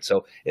pulse. All right,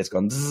 so it's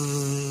going zzz,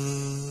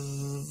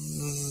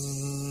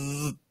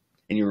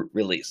 and you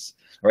release.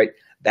 All right.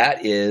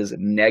 That is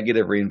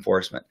negative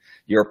reinforcement.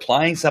 You're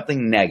applying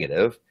something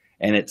negative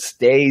and it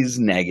stays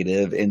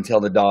negative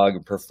until the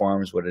dog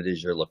performs what it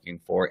is you're looking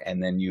for,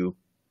 and then you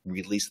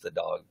release the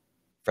dog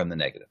from the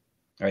negative.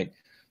 All right.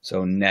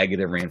 So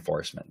negative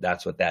reinforcement.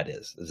 That's what that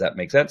is. Does that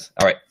make sense?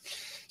 All right.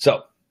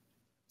 So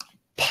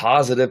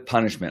positive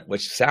punishment,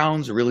 which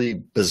sounds really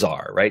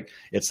bizarre, right?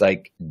 It's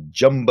like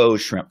jumbo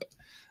shrimp.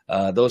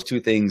 Those two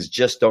things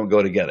just don't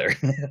go together.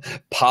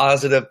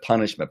 Positive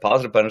punishment.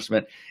 Positive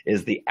punishment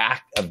is the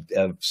act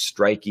of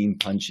striking,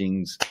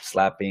 punching,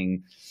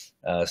 slapping,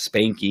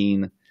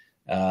 spanking,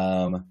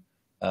 a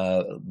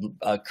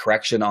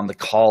correction on the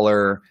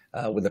collar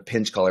with a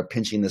pinch collar,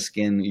 pinching the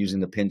skin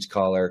using the pinch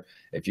collar.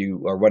 If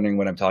you are wondering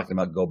what I'm talking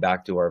about, go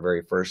back to our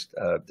very first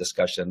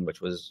discussion,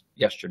 which was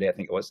yesterday, I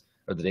think it was,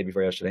 or the day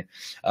before yesterday,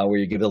 where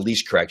you give a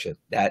leash correction.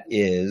 That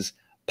is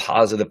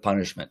positive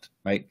punishment,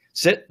 right?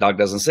 Sit, dog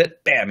doesn't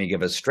sit, bam, you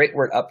give a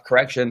straightward up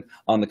correction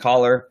on the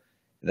collar.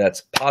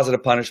 That's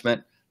positive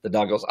punishment. The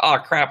dog goes, "Oh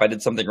crap, I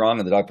did something wrong,"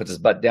 and the dog puts his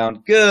butt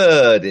down.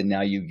 Good. And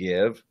now you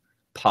give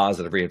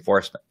positive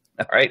reinforcement.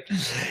 All right.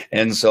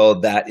 And so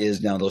that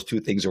is, now those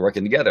two things are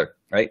working together,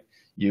 right?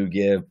 You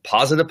give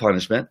positive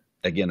punishment,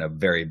 again, a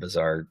very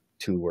bizarre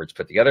 2 words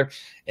put together.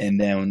 And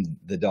then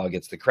the dog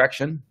gets the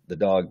correction. The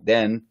dog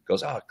then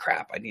goes, "Oh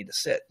crap, I need to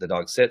sit." The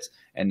dog sits,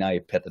 and now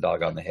you pet the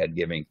dog on the head,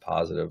 giving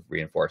positive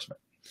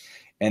reinforcement.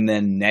 And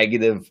then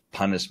negative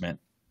punishment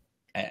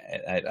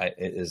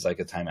is like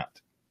a timeout.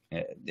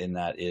 And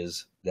that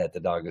is that the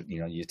dog,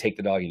 you take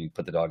the dog and you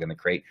put the dog in the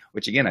crate,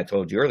 which again, I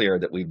told you earlier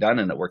that we've done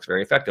and it works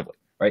very effectively,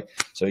 right?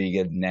 So you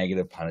get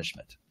negative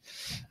punishment.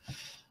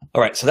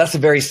 All right, so that's a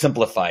very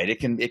simplified. It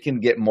can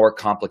get more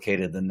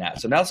complicated than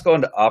that. So now let's go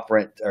into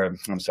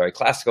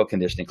classical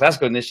conditioning.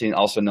 Classical conditioning,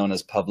 also known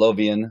as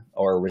Pavlovian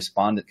or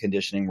respondent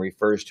conditioning,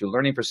 refers to a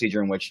learning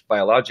procedure in which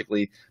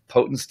biologically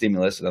potent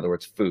stimulus, in other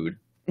words, food,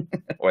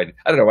 I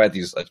don't know why I have to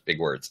use such big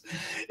words,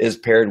 is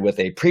paired with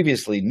a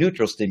previously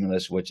neutral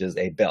stimulus, which is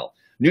a bell.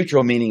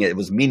 Neutral meaning it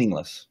was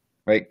meaningless,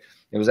 right?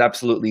 It was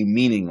absolutely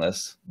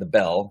meaningless, the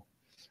bell.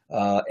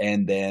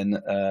 And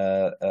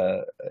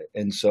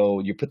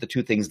so you put the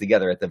two things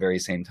together at the very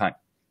same time.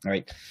 All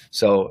right.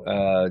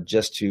 So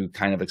just to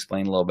kind of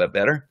explain a little bit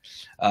better,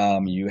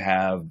 you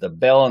have the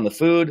bell and the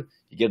food.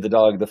 You give the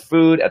dog the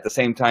food at the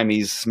same time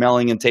he's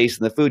smelling and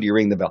tasting the food. You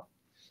ring the bell,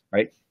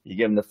 right? You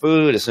give him the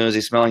food. As soon as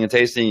he's smelling and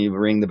tasting, you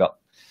ring the bell.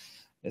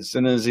 As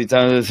soon as he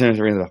tells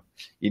you,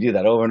 you do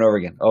that over and over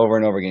again, over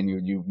and over again.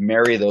 You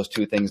marry those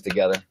two things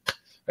together,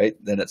 right?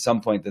 Then at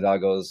some point the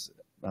dog goes,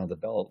 the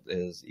bell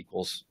is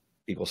equals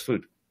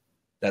food.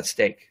 That's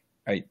steak,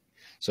 right?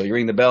 So you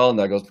ring the bell and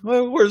the dog goes,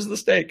 well, where's the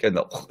steak? And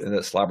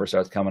the slobber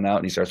starts coming out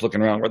and he starts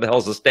looking around. Where the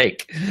hell's the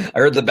steak? I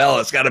heard the bell.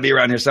 It's got to be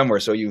around here somewhere.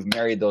 So you've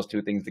married those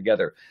two things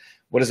together.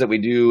 What is it we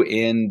do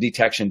in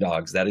detection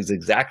dogs? That is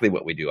exactly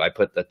what we do. I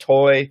put the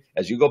toy,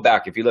 as you go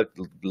back, if you look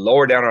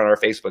lower down on our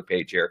Facebook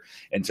page here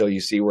until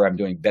you see where I'm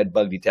doing bed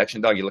bug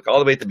detection dog, you look all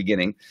the way at the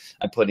beginning.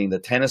 I'm putting the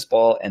tennis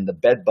ball and the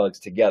bed bugs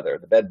together.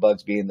 The bed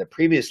bugs being the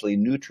previously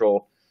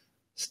neutral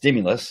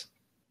stimulus.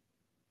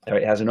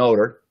 It has an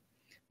odor,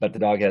 but the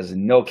dog has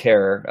no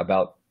care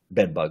about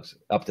bed bugs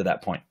up to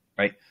that point,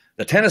 right?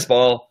 The tennis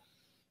ball,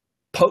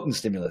 potent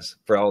stimulus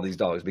for all these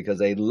dogs because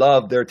they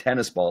love their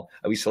tennis ball.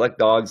 We select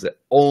dogs that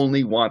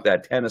only want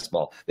that tennis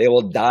ball. They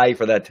will die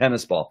for that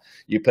tennis ball.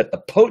 You put the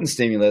potent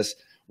stimulus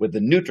with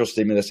the neutral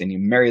stimulus and you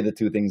marry the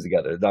two things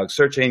together. The dog's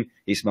searching,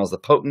 he smells the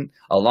potent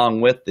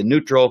along with the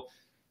neutral,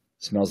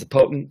 smells the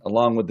potent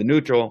along with the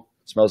neutral,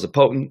 smells the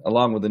potent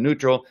along with the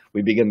neutral.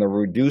 We begin to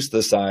reduce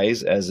the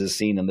size as is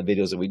seen in the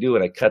videos that we do,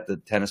 and I cut the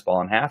tennis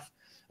ball in half.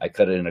 I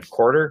cut it in a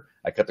quarter.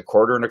 I cut the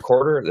quarter in a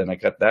quarter. Then I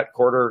cut that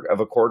quarter of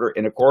a quarter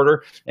in a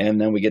quarter.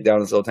 And then we get down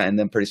to this little time. And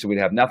then pretty soon we'd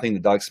have nothing. The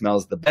dog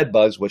smells the bed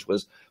bugs, which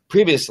was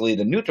previously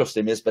the neutral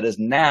stimulus, but is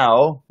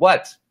now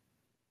what?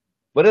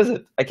 What is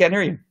it? I can't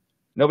hear you.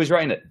 Nobody's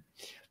writing it.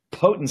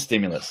 Potent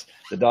stimulus.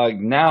 The dog,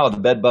 now the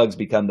bed bugs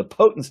become the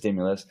potent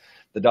stimulus.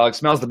 The dog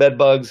smells the bed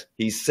bugs.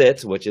 He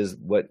sits, which is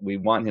what we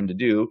want him to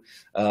do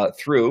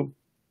through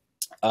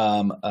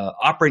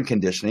operant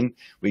conditioning.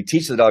 We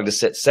teach the dog to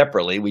sit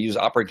separately. We use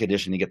operant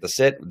conditioning to get the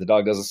sit. The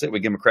dog doesn't sit. We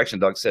give him a correction.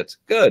 Dog sits.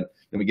 Good.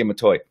 Then we give him a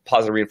toy.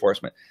 Positive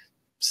reinforcement.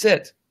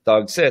 Sit.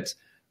 Dog sits.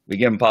 We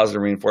give him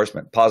positive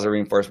reinforcement. Positive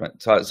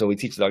reinforcement. So we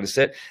teach the dog to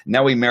sit.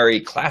 Now we marry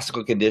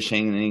classical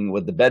conditioning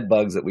with the bed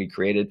bugs that we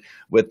created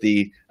with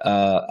the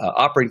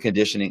operant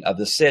conditioning of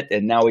the sit.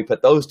 And now we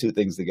put those two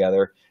things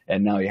together.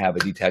 And now you have a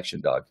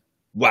detection dog.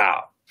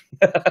 Wow.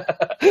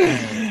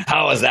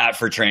 How is that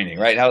for training,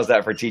 right? How is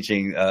that for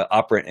teaching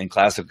operant and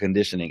classical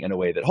conditioning in a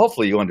way that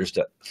hopefully you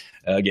understood?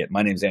 Again,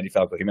 my name is Andy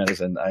Falco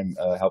Jimenez, and I'm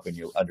helping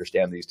you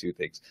understand these two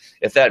things.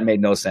 If that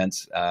made no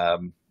sense,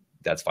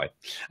 that's fine.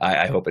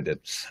 I hope it did.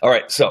 All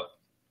right, so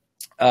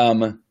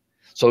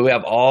we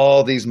have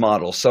all these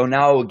models. So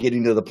now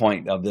getting to the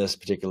point of this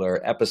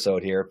particular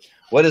episode here,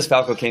 what is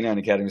Falco Canine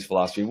Academy's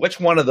philosophy? Which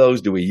one of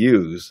those do we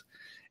use?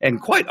 And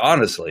quite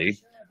honestly,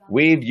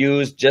 we've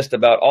used just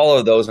about all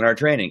of those in our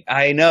training.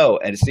 I know,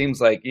 and it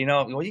seems like,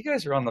 well, you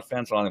guys are on the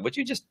fence on it. Would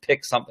you just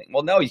pick something?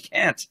 Well, no, you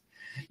can't.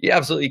 You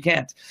absolutely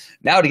can't.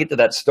 Now to get to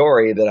that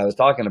story that I was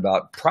talking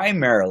about,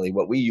 primarily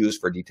what we use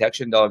for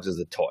detection dogs is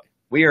a toy.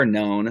 We are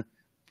known,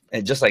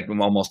 and just like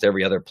almost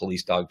every other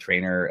police dog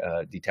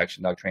trainer,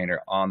 detection dog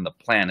trainer on the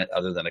planet,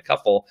 other than a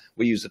couple,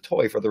 we use a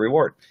toy for the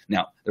reward.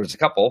 Now, there's a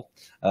couple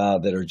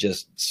that are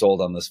just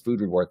sold on this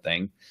food reward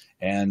thing.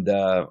 And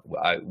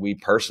we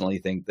personally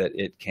think that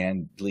it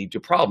can lead to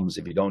problems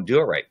if you don't do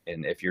it right.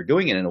 And if you're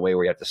doing it in a way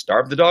where you have to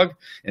starve the dog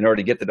in order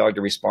to get the dog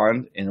to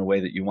respond in a way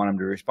that you want him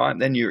to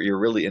respond, then you're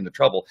really into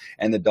trouble.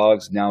 And the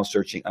dog's now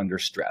searching under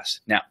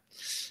stress. Now,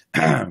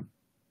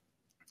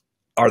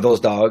 are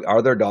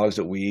there dogs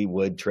that we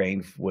would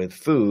train with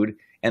food?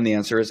 And the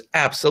answer is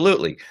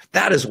absolutely.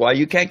 That is why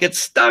you can't get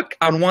stuck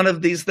on one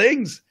of these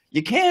things.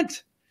 You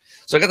can't.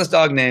 So I got this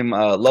dog named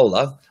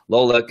Lola.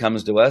 Lola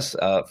comes to us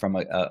from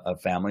a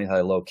family.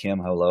 Hello, Kim.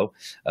 Hello,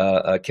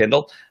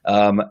 Kendall.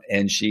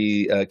 And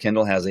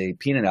Kendall has a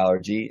peanut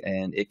allergy,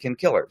 and it can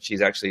kill her.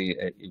 She's actually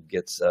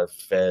gets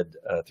fed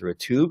through a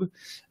tube,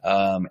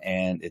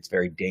 and it's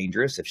very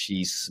dangerous. If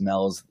she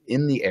smells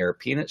in the air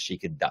peanuts, she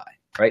could die,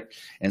 right?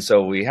 And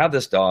so we have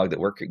this dog that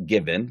we're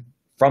given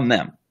from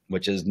them,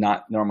 which is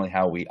not normally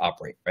how we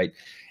operate, right?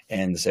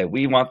 And say,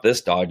 we want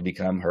this dog to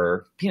become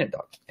her peanut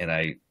dog. And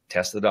I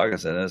test the dog and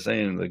said, this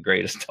ain't the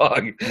greatest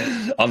dog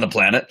on the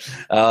planet.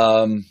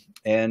 No,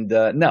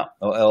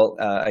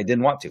 I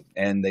didn't want to.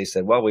 And they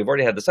said, well, we've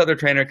already had this other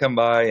trainer come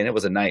by and it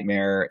was a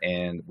nightmare.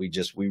 And we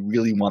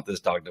really want this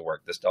dog to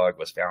work. This dog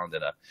was found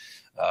in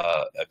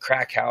a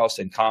crack house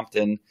in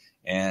Compton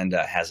and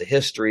has a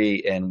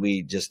history, and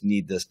we just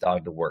need this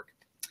dog to work.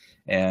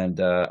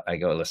 And I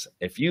go, listen,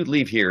 if you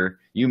leave here,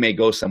 you may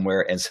go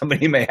somewhere and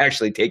somebody may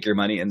actually take your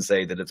money and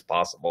say that it's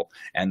possible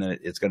and that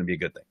it's going to be a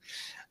good thing.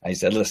 I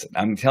said, listen,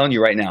 I'm telling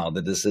you right now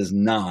that this is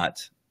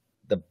not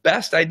the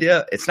best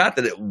idea. It's not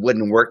that it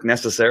wouldn't work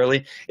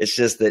necessarily. It's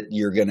just that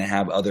you're going to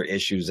have other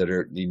issues that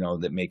are,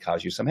 that may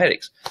cause you some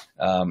headaches.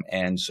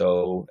 And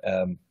so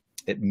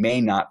it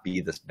may not be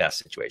the best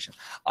situation.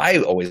 I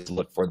always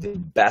look for the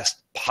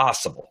best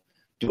possible.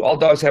 Do all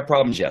dogs have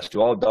problems? Yes.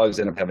 Do all dogs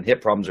end up having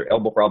hip problems or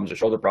elbow problems or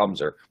shoulder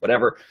problems or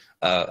whatever,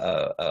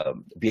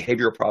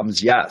 behavioral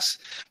problems? Yes.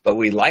 But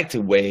we like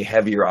to weigh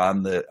heavier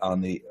on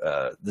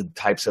the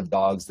types of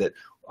dogs that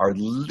are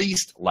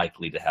least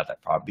likely to have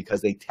that problem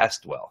because they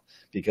test well,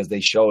 because they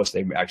show us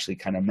they actually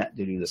kind of meant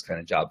to do this kind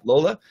of job.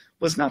 Lola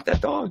was not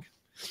that dog.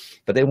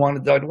 But they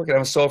wanted the dog to work, and I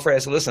was so afraid. I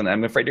said, listen,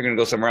 I'm afraid you're going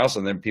to go somewhere else,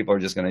 and then people are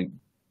just going to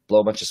blow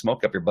a bunch of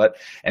smoke up your butt,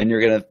 and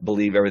you're going to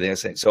believe everything I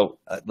say. So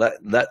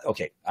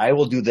okay, I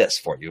will do this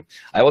for you.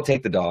 I will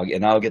take the dog,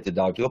 and I'll get the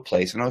dog to a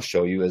place, and I'll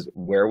show you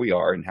where we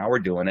are and how we're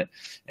doing it,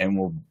 and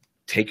we'll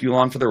take you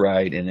along for the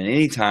ride. And at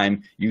any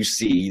time you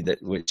see that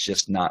it's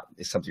just not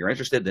something you're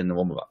interested in, then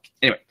we'll move on.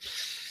 Anyway,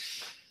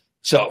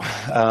 so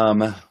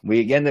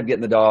we ended up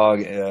getting the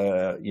dog,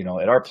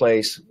 at our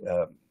place,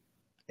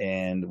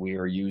 and we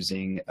were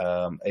using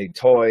a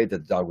toy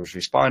that the dog was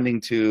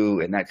responding to,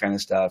 and that kind of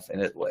stuff.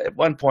 And at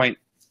one point,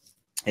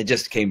 it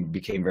just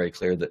became very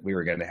clear that we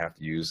were going to have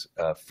to use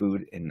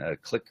food and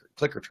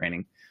clicker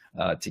training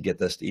to get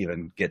this to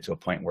even get to a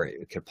point where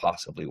it could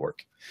possibly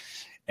work.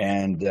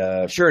 And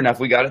sure enough,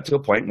 we got it to a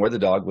point where the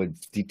dog would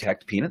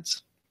detect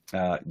peanuts.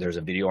 There's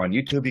a video on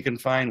YouTube you can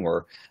find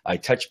where I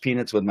touch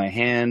peanuts with my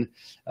hand.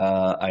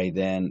 I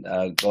then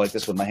go like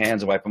this with my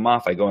hands and wipe them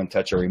off. I go and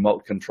touch a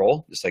remote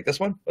control, just like this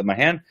one, with my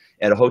hand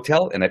at a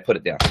hotel, and I put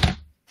it down,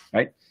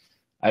 right?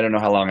 I don't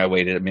know how long I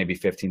waited, maybe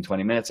 15,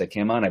 20 minutes. I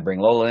came on, I bring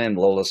Lola in.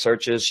 Lola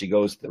searches. She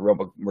goes to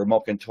the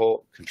remote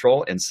control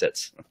and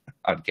sits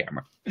on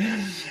camera.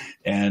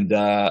 And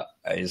I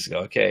just go,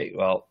 okay,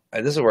 well,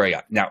 this is where I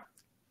got. Now,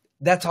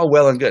 that's all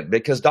well and good,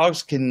 because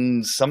dogs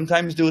can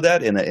sometimes do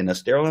that in a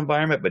sterile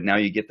environment, but now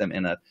you get them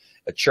in a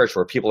church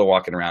where people are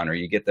walking around, or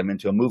you get them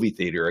into a movie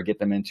theater, or get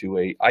them into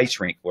a ice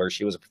rink where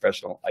she was a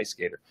professional ice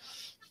skater,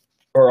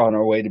 or on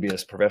her way to be a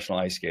professional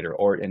ice skater,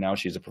 and now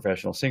she's a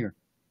professional singer.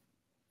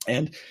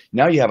 And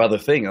now you have other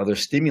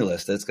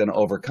stimulus that's going to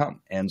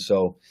overcome. And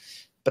so,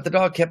 but the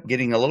dog kept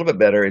getting a little bit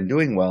better and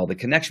doing well. The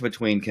connection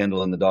between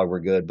Kendall and the dog were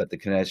good, but the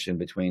connection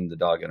between the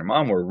dog and her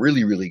mom were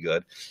really, really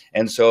good.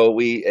 And so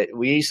we at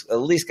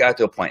least got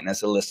to a point, and I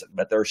said, listen,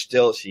 but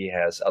she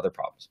has other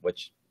problems,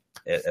 which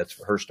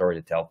it's her story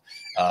to tell.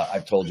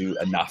 I've told you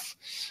enough.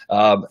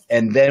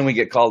 And then we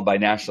get called by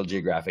National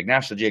Geographic.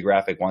 National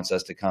Geographic wants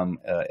us to come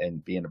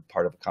and be in a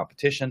part of a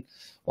competition,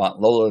 want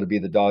Lola to be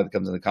the dog that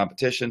comes in the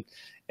competition.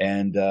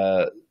 And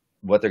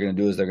what they're going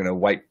to do is they're going to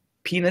wipe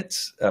peanut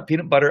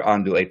butter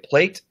onto a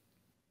plate,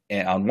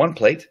 and on one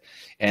plate,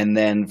 and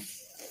then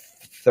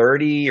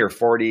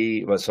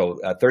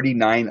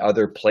 39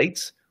 other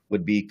plates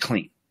would be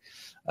clean.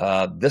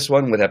 This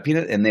one would have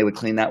peanut, and they would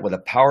clean that with a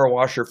power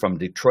washer from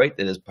Detroit.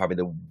 That is probably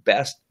the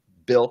best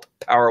built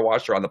power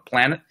washer on the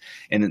planet.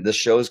 And the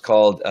show is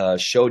called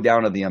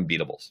Showdown of the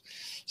Unbeatables.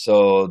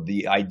 So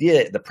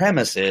the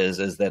premise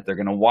is that they're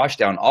going to wash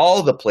down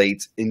all the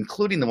plates,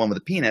 including the one with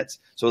the peanuts,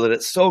 so that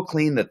it's so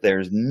clean that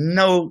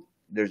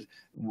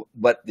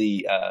but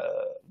the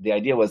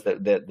idea was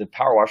that the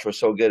power washer was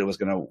so good it was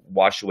going to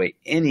wash away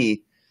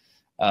any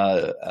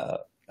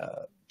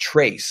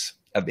trace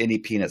of any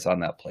peanuts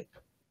on that plate.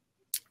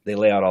 They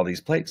lay out all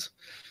these plates.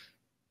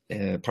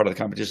 Part of the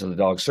competition, the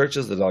dog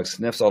searches, the dog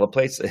sniffs all the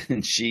plates,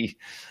 and she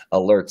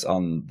alerts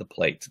on the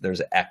plate. There's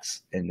an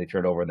X, and they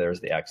turn over,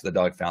 there's the X. The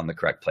dog found the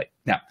correct plate.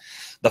 Now,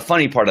 the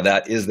funny part of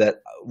that is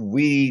that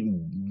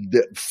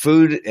the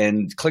food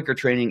and clicker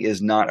training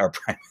is not our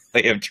primary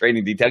way of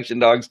training detection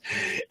dogs,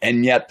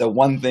 and yet the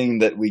one thing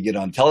that we get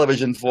on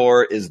television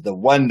for is the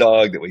one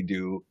dog that we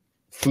do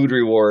food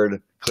reward,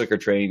 clicker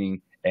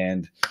training,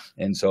 and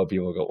so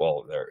people go,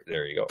 well,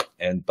 there you go.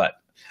 But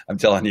I'm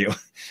telling you,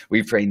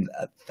 we've trained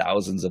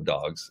thousands of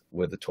dogs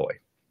with a toy.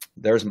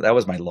 That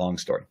was my long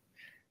story.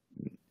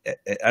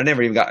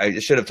 I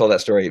should have told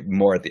that story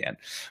more at the end.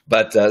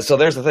 But so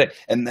there's the thing.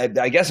 And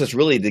I guess it's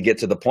really to get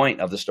to the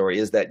point of the story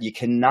is that you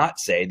cannot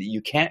say that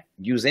you can't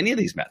use any of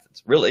these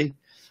methods, really,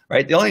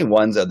 right? The only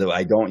ones that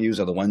I don't use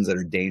are the ones that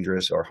are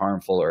dangerous or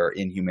harmful or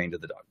inhumane to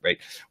the dog, right?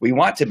 We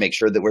want to make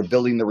sure that we're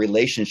building the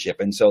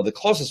relationship. And so the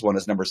closest one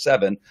is number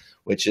 7,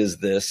 which is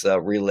this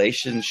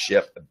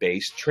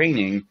relationship-based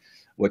training,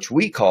 which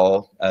we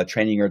call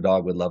training your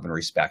dog with love and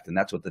respect. And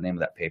that's what the name of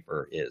that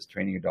paper is,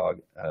 training your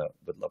dog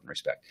with love and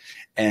respect.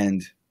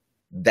 And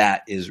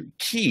that is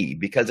key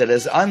because it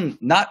is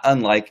not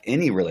unlike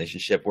any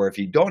relationship where if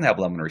you don't have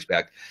love and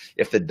respect,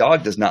 if the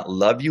dog does not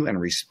love you and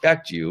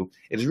respect you,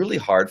 it is really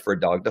hard for a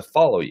dog to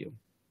follow you,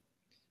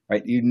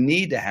 right? You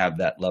need to have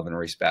that love and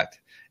respect.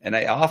 And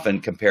I often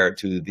compare it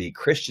to the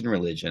Christian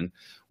religion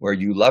where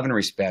you love and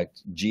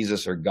respect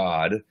Jesus or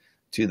God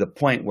to the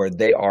point where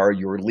they are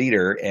your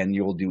leader and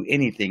you'll do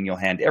anything. You'll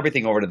hand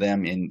everything over to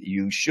them, and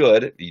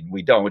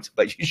we don't,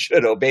 but you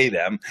should obey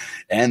them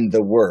and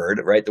the word,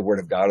 right? The word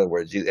of God, or the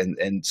word of Jesus.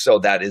 And so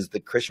that is the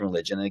Christian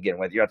religion. And again,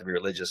 whether you have to be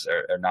religious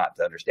or not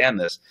to understand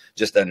this,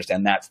 just to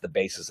understand that's the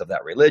basis of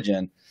that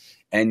religion.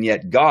 And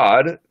yet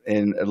God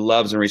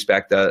loves and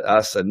respects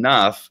us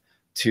enough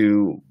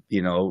to,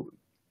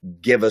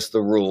 give us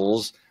the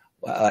rules,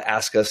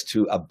 ask us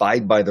to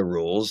abide by the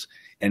rules,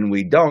 and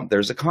we don't,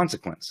 there's a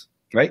consequence,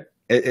 right?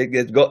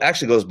 It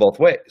actually goes both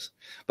ways,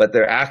 but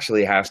there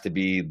actually has to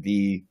be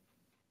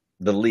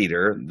the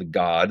leader, the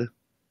God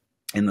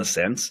in the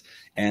sense,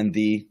 and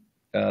the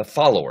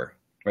follower,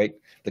 right?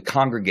 The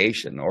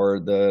congregation or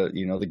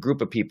the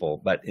group of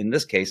people. But in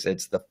this case,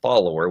 it's the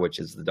follower, which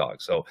is the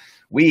dog. So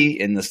we,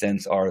 in the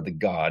sense, are the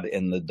God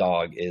and the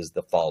dog is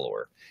the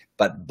follower.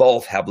 But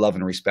both have love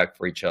and respect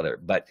for each other,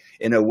 but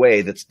in a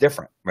way that's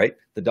different, right?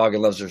 The dog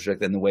loves and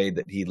respect in the way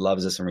that he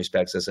loves us and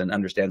respects us and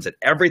understands that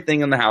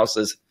everything in the house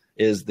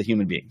is the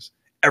human beings.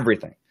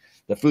 Everything.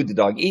 The food the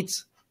dog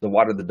eats, the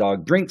water the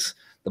dog drinks,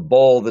 the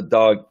bowl the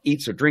dog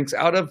eats or drinks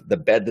out of, the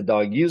bed the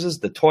dog uses,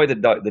 the toy the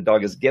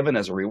dog is given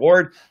as a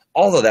reward,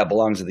 all of that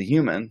belongs to the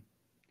human,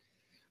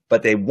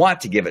 but they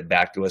want to give it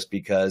back to us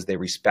because they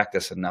respect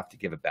us enough to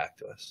give it back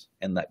to us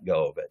and let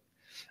go of it.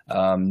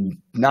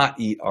 Not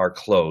eat our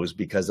clothes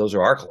because those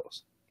are our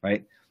clothes,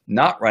 right?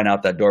 Not run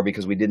out that door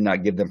because we did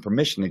not give them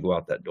permission to go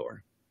out that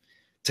door.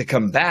 To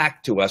come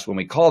back to us when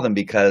we call them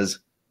because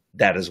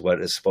that is what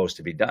is supposed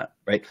to be done,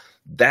 right?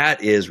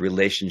 That is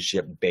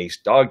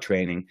relationship-based dog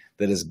training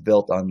that is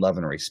built on love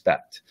and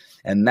respect.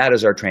 And that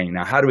is our training.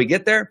 Now, how do we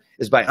get there?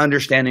 Is by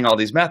understanding all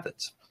these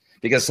methods.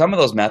 Because some of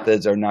those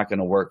methods are not going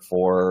to work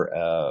for,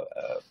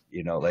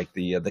 like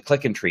the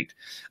click and treat.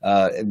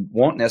 It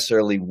won't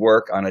necessarily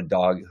work on a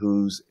dog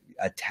who's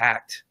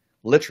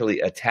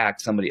literally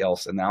attacked somebody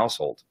else in the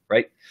household,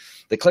 right?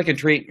 The click and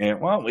treat,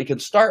 well, we can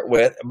start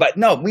with, but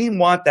no, we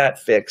want that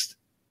fixed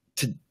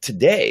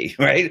today,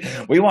 right?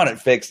 We want it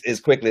fixed as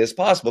quickly as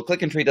possible.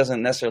 Click and treat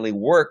doesn't necessarily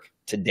work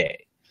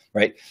today,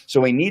 right? So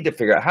we need to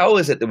figure out how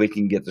is it that we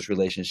can get this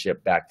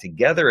relationship back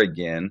together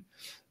again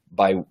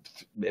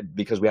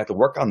because we have to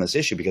work on this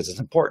issue because it's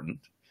important,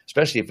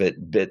 especially if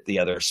it bit the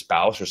other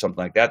spouse or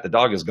something like that. The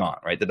dog is gone,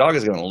 right? The dog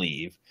is going to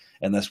leave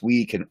unless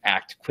we can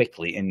act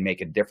quickly and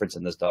make a difference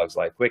in this dog's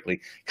life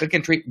quickly. Click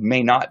and treat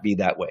may not be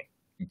that way.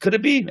 Could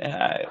it be?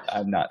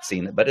 I've not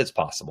seen it, but it's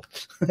possible.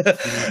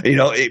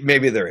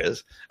 Maybe there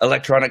is.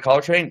 Electronic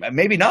collar training?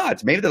 Maybe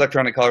not. Maybe the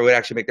electronic collar would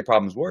actually make the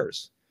problems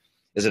worse.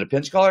 Is it a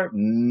pinch collar?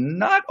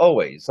 Not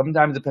always.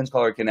 Sometimes the pinch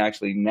collar can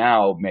actually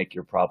now make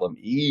your problem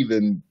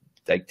even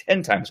like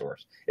 10 times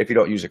worse if you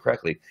don't use it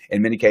correctly.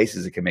 In many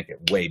cases, it can make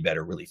it way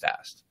better really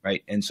fast,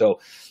 right? And so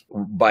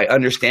by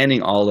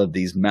understanding all of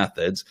these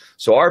methods,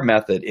 so our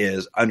method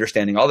is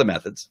understanding all the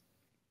methods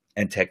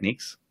and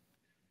techniques,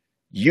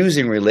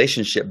 using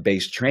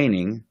relationship-based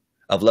training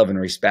of love and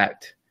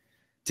respect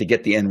to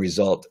get the end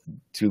result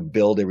to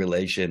build a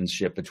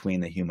relationship between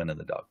the human and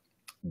the dog.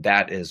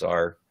 That is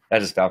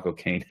Falco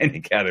Canine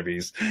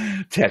Academy's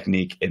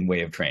technique and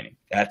way of training.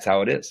 That's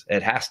how it is.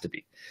 It has to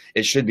be.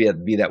 It should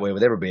be that way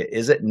with everybody.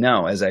 Is it?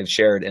 No. As I've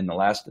shared in the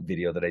last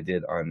video that I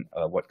did on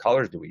what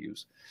collars do we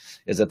use,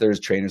 is that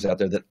there's trainers out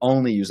there that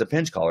only use a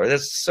pinch collar.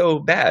 That's so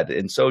bad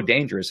and so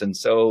dangerous and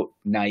so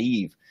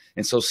naive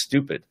and so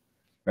stupid.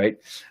 Right?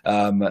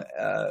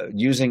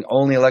 Using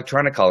only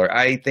electronic collar.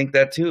 I think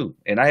that too.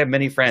 And I have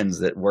many friends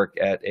that work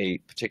at a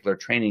particular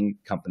training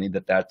company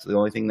that's the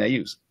only thing they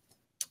use.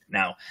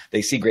 Now,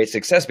 they see great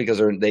success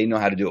because they know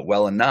how to do it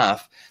well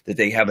enough that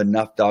they have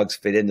enough dogs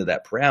fit into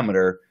that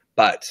parameter.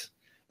 But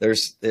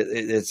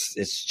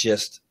it's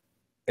just,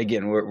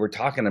 again, we're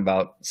talking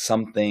about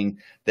something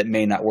that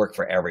may not work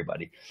for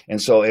everybody.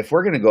 And so if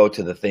we're going to go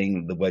to the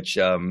thing which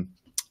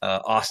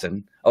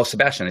Austin,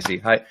 Sebastian, I see.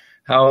 Hi.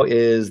 How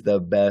is the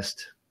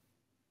best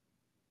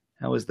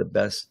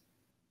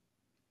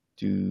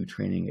to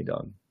training a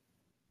dog?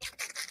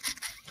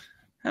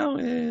 How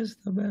is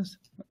the best?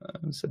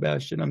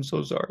 Sebastian, I'm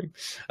so sorry.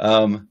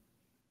 I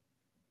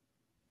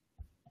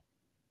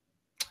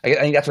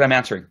think that's what I'm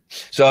answering.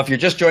 So if you're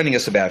just joining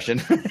us,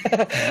 Sebastian,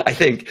 I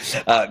think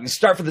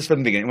start from the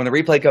beginning. When the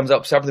replay comes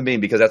up, start from the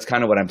beginning because that's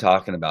kind of what I'm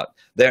talking about.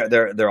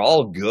 They're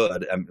all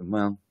good.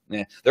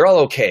 They're all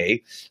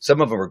okay.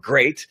 Some of them are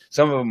great.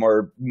 Some of them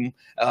are,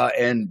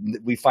 and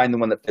we find the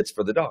one that fits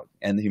for the dog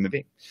and the human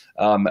being.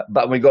 But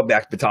when we go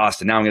back to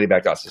Austin, now I'm going to get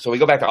back to Austin. So we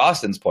go back to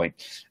Austin's point.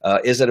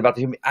 Is it about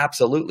the human?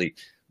 Absolutely.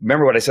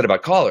 Remember what I said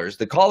about collars.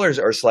 The collars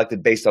are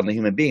selected based on the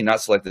human being,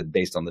 not selected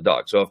based on the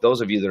dog. So if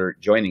those of you that are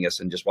joining us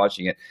and just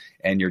watching it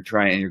and you're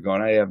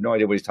going, I have no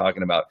idea what he's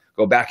talking about,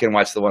 go back and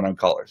watch the one on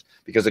collars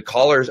because the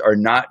collars are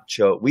not,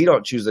 we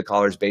don't choose the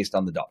collars based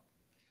on the dog.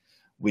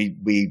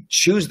 We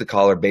choose the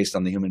collar based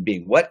on the human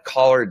being. What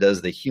collar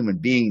does the human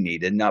being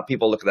need? And now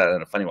people look at that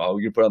in a funny way. Oh,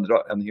 you put on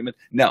the human?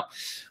 No,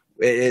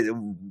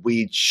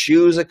 we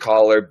choose a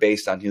collar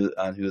based on who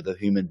the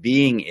human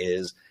being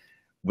is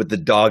with the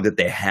dog that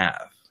they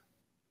have.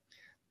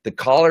 The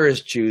collar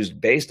is chosen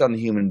based on the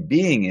human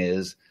being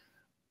is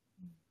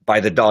by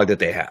the dog that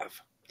they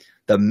have.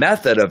 The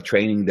method of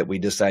training that we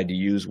decide to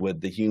use with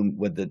the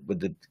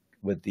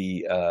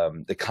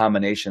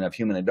combination of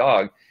human and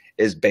dog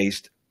is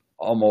based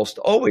almost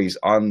always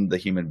on the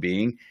human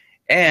being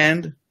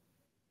and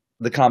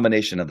the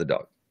combination of the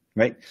dog,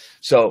 right?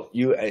 So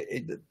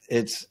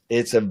it's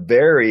a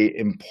very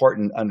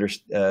important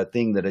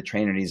thing that a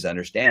trainer needs to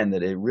understand,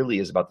 that it really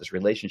is about this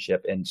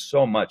relationship and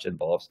so much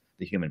involves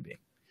the human being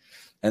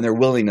and their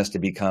willingness to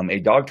become a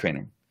dog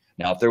trainer.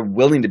 Now, if they're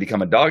willing to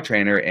become a dog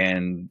trainer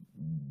and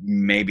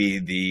maybe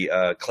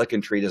the click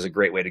and treat is a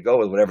great way to go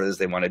with whatever it is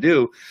they want to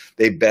do,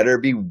 they better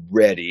be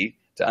ready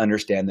to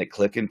understand that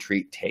click and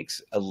treat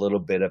takes a little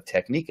bit of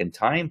technique and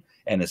time,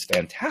 and it's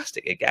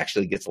fantastic. It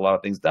actually gets a lot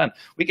of things done.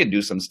 We can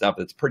do some stuff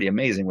that's pretty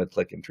amazing with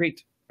click and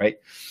treat, right?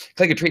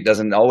 Click and treat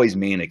doesn't always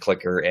mean a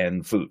clicker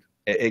and food.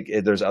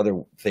 There's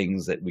other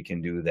things that we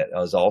can do that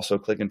is also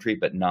click and treat,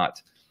 but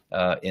not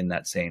in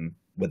that same,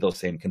 with those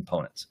same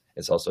components.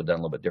 It's also done a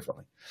little bit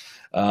differently.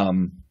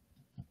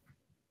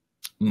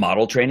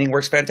 Model training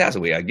works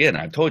fantastic. Again,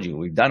 I've told you,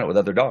 we've done it with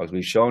other dogs.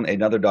 We've shown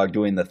another dog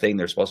doing the thing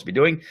they're supposed to be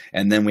doing,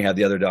 and then we have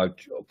the other dog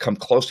come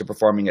close to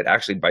performing it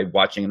actually by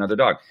watching another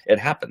dog. It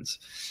happens.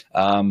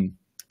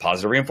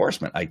 Positive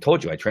reinforcement. I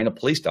told you, I train a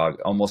police dog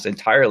almost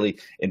entirely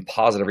in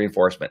positive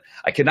reinforcement.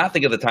 I cannot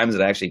think of the times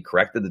that I actually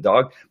corrected the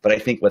dog, but I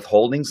think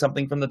withholding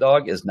something from the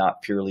dog is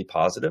not purely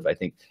positive. I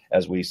think,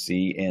 as we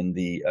see in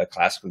the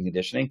classical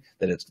conditioning,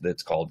 that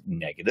it's called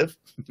negative.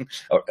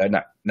 Or,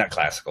 not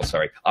classical,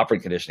 sorry,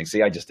 operant conditioning.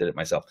 See, I just did it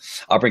myself.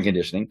 Operant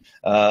conditioning,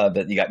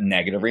 that you got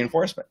negative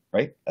reinforcement,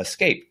 right?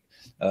 Escape.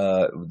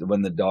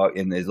 When the dog,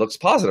 and it looks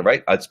positive,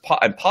 right?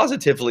 I'm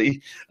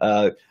positively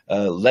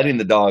letting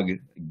the dog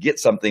get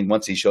something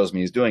once he shows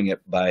me he's doing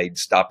it by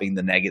stopping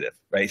the negative,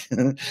 right?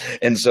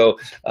 And so,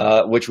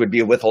 which would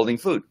be withholding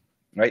food,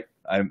 right?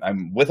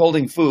 I'm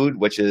withholding food,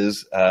 which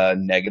is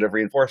negative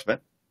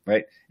reinforcement,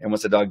 right? And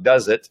once the dog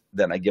does it,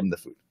 then I give him the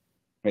food,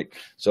 right?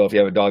 So if you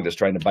have a dog that's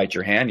trying to bite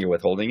your hand, you're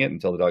withholding it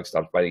until the dog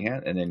stops biting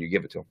hand, and then you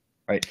give it to him.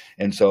 Right.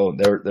 And so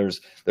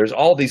there's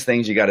all these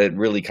things you got to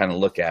really kind of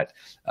look at,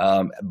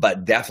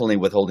 but definitely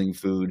withholding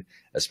food,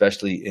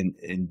 especially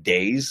in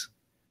days,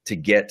 to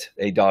get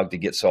a dog to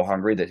get so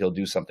hungry that he'll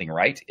do something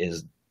right,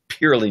 is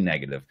purely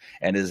negative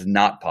and is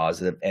not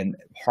positive and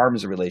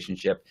harms the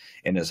relationship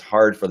and is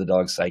hard for the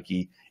dog's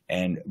psyche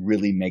and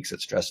really makes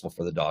it stressful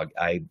for the dog.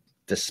 I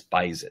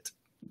despise it.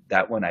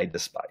 That one I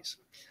despise.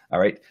 All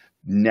right.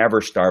 Never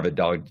starve a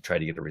dog to try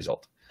to get a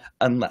result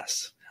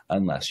unless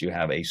you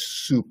have a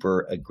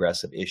super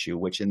aggressive issue,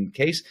 which in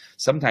case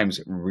sometimes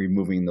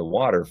removing the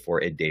water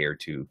for a day or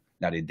two,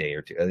 not a day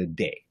or two, a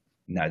day,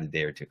 not a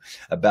day or two,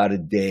 about a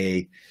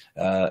day,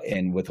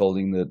 and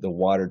withholding the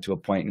water to a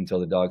point until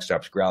the dog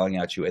stops growling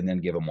at you, and then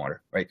give him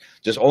water, right?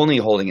 Just only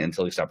holding it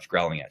until he stops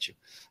growling at you.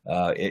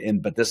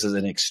 But this is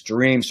an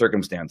extreme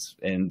circumstance.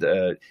 And,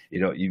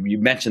 you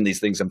mention these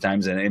things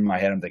sometimes, and in my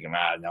head, I'm thinking,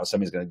 now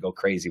somebody's going to go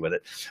crazy with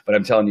it. But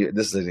I'm telling you,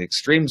 this is an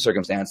extreme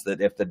circumstance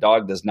that if the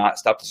dog does not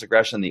stop this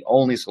aggression, the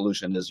only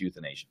solution is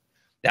euthanasia.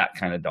 That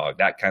kind of dog,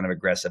 that kind of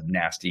aggressive,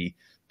 nasty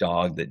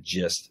dog that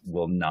just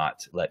will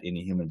not let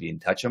any human being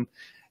touch him.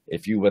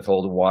 If you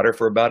withhold water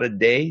for about a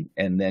day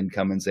and then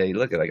come and say,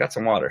 look, I got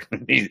some water.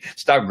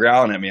 Stop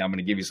growling at me. I'm going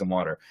to give you some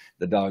water.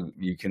 The dog,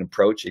 you can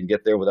approach and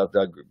get there without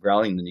the dog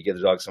growling, and then you give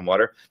the dog some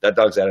water. That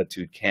dog's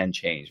attitude can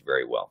change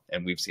very well.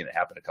 And we've seen it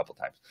happen a couple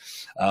times.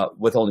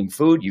 Withholding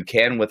food, you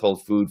can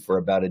withhold food for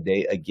about a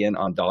day, again,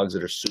 on dogs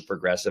that are super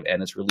aggressive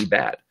and it's really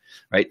bad,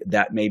 right?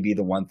 That may be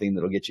the one thing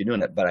that'll get you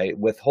doing it. But I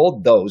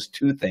withhold those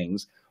two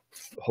things,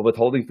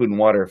 withholding food and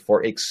water,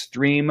 for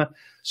extreme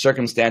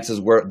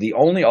circumstances where the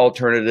only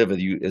alternative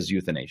is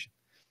euthanasia.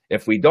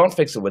 If we don't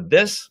fix it with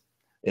this,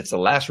 it's the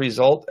last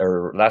resort. I'm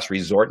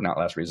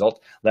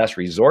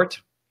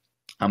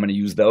going to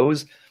use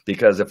those,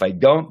 because if I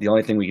don't, the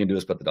only thing we can do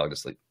is put the dog to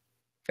sleep.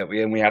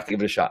 And we have to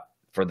give it a shot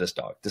for this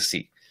dog to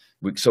see.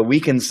 So we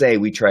can say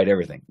we tried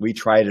everything. We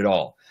tried it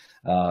all.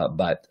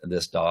 But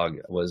this dog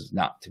was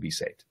not to be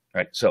saved.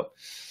 Right? So,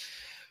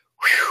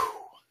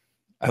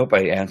 I hope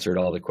I answered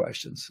all the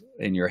questions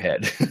in your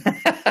head.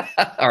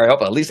 Or I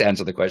hope I at least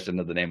answered the question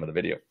of the name of the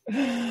video.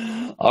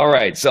 All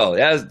right. So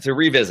as to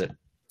revisit,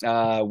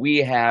 we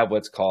have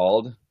what's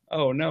called,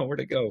 oh no, where'd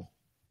it go?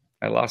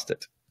 I lost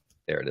it.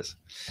 There it is.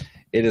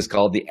 It is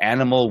called the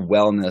Animal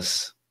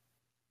Wellness.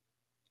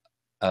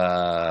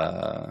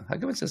 How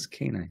come it says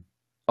canine?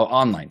 Oh,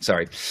 online.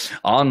 Sorry.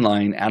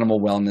 Online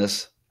Animal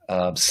Wellness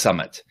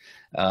Summit.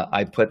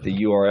 I put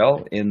the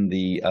URL in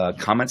the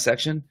comment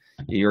section.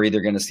 You're either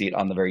going to see it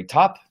on the very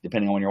top,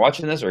 depending on when you're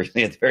watching this, or at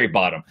the very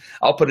bottom.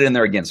 I'll put it in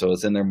there again, so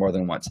it's in there more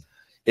than once.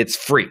 It's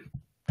free.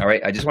 All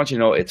right. I just want you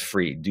to know it's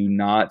free. Do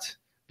not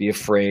be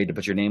afraid to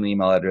put your name and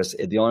email address.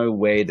 The only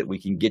way that we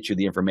can get you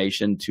the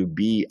information to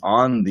be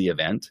on the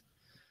event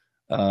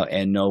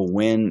and know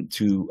when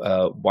to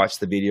watch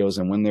the videos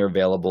and when they're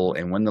available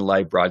and when the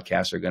live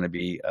broadcasts are going to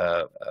be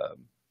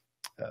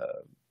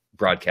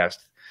broadcast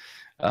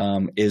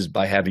is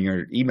by having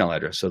your email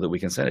address so that we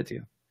can send it to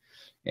you.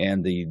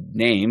 And the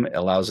name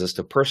allows us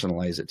to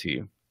personalize it to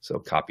you. So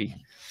copy.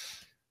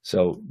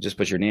 So just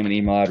put your name and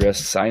email address,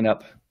 sign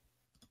up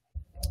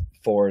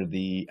for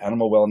the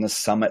Animal Wellness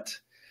Summit.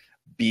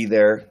 Be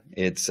there.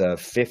 It's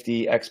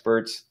 50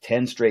 experts,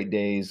 10 straight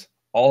days,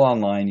 all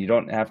online. You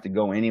don't have to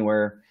go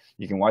anywhere.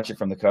 You can watch it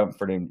from the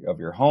comfort of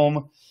your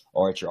home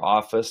or at your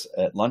office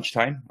at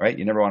lunchtime, right?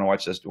 You never want to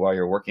watch this while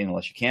you're working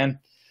unless you can.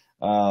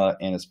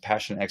 And it's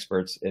passionate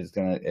experts.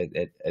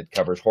 It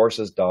covers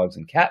horses, dogs,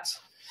 and cats.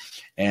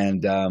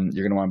 And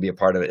you're going to want to be a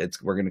part of it.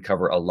 We're going to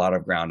cover a lot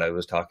of ground. I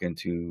was talking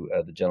to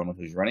the gentleman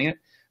who's running it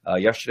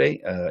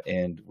yesterday,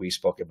 and we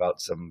spoke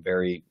about some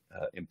very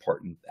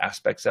important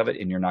aspects of it,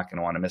 and you're not going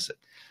to want to miss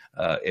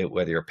it.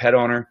 Whether you're a pet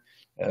owner,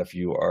 if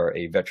you are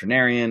a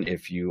veterinarian,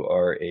 if you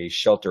are a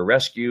shelter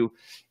rescue,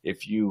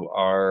 if you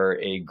are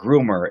a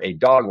groomer, a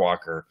dog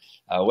walker,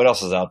 what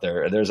else is out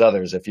there? There's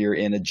others. If you're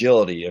in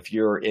agility, if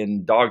you're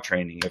in dog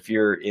training, if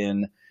you're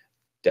in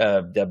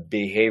the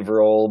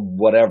behavioral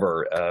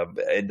whatever,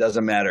 it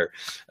doesn't matter.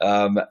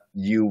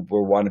 You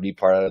will want to be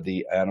part of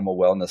the Animal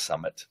Wellness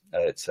Summit.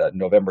 It's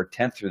November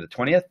 10th through the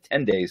 20th,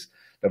 10 days,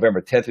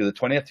 November 10th through the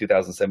 20th,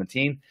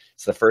 2017.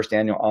 It's the first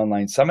annual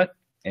online summit.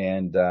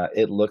 And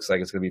it looks like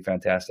it's going to be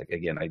fantastic.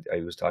 Again,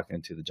 I was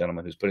talking to the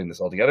gentleman who's putting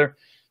this all together.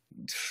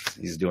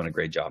 He's doing a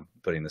great job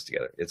putting this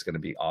together. It's going to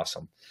be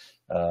awesome.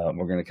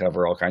 We're going to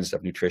cover all kinds of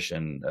stuff: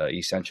 nutrition,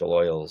 essential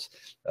oils,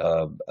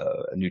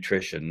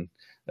 nutrition,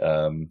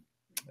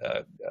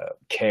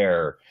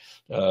 care,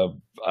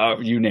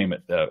 you name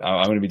it.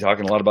 I'm going to be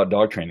talking a lot about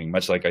dog training,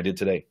 much like I did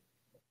today.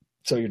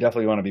 So you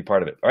definitely want to be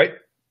part of it. All right.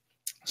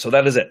 So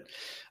that is it.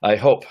 I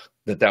hope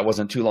that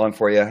wasn't too long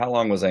for you. How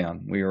long was I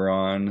on? We were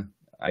on,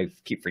 I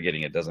keep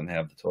forgetting it doesn't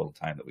have the total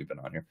time that we've been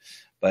on here,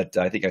 but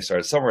I think I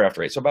started somewhere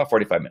after 8, so about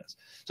 45 minutes.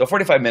 So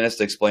 45 minutes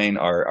to explain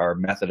our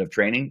method of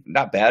training.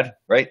 Not bad,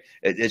 right?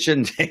 It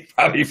shouldn't take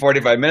probably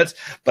 45 minutes,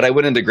 but I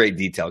went into great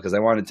detail because I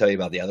wanted to tell you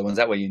about the other ones.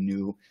 That way you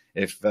knew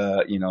if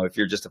you're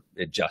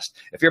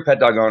if you're a pet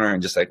dog owner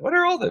and just like, what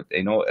are all the,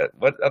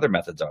 what other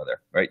methods are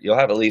there, right? You'll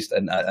have at least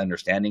an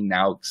understanding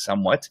now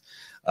somewhat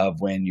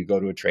of when you go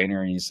to a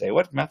trainer and you say,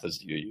 what methods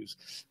do you use?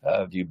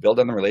 Do you build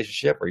on the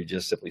relationship, or you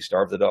just simply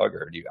starve the dog,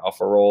 or do you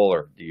alpha roll,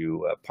 or do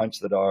you punch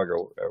the dog,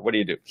 or what do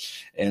you do?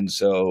 And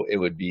so it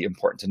would be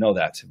important to know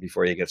that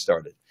before you get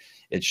started.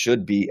 It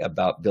should be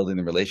about building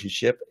the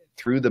relationship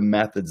through the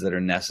methods that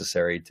are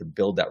necessary to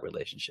build that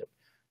relationship,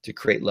 to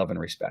create love and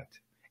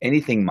respect.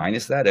 Anything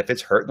minus that, if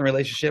it's hurting the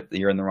relationship,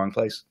 you're in the wrong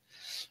place.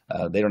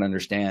 They don't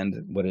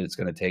understand what it's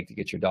going to take to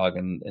get your dog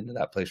into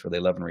that place where they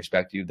love and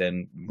respect you.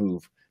 Then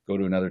move, go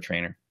to another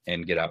trainer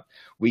and get out.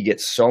 We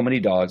get so many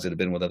dogs that have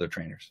been with other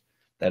trainers.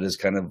 That is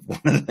kind of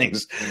one of the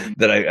things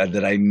that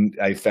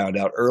I found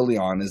out early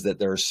on, is that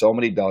there are so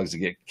many dogs that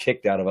get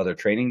kicked out of other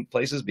training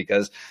places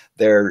because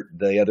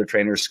the other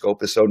trainer's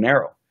scope is so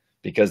narrow,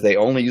 because they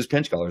only use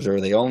pinch collars,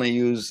 or they only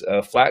use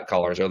flat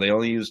collars, or they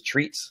only use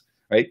treats,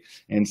 right?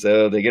 And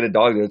so they get a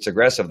dog that's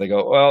aggressive. They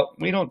go, well,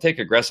 we don't take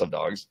aggressive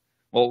dogs.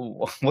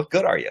 Well, what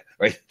good are you,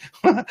 right?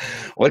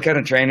 What kind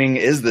of training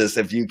is this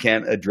if you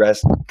can't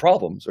address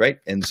problems, right?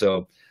 And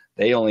so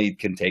they only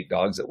can take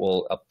dogs that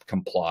will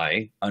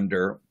comply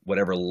under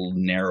whatever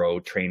narrow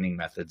training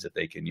methods that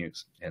they can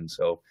use. And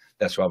so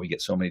that's why we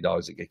get so many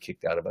dogs that get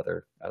kicked out of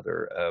other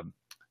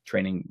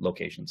training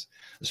locations,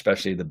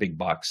 especially the big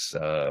box,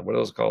 what are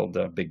those called?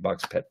 Big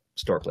box pet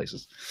store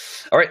places.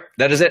 All right,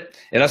 that is it.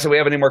 Unless we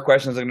have any more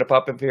questions, I'm going to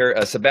pop up here.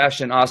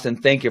 Sebastian, Austin,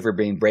 thank you for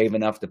being brave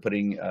enough to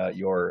putting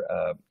your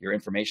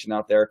information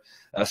out there.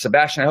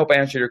 Sebastian, I hope I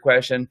answered your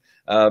question.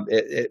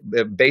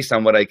 Based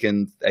on what I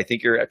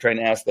think you're trying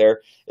to ask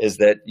there, is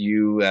that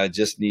you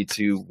just need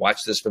to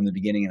watch this from the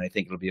beginning, and I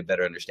think it'll be a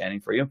better understanding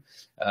for you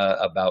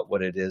about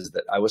what it is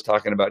that I was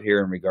talking about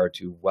here in regard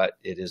to what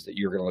it is that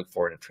you're going to look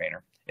for in a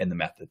trainer and the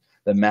method.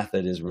 The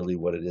method is really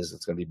what it is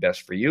that's going to be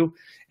best for you,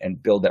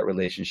 and build that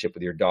relationship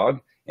with your dog.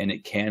 And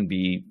it can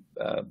be,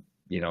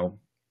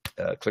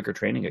 clicker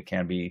training. It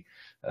can be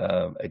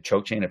a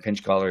choke chain, a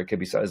pinch collar. It could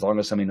be, as long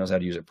as somebody knows how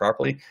to use it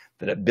properly,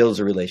 that it builds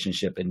a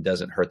relationship and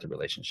doesn't hurt the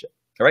relationship.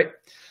 All right.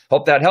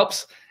 Hope that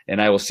helps.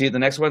 And I will see you at the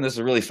next one. This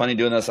is really funny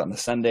doing this on the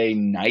Sunday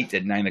night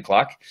at 9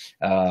 o'clock.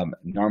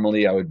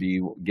 Normally I would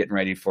be getting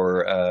ready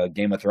for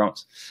Game of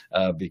Thrones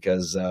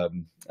because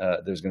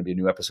there's going to be a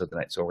new episode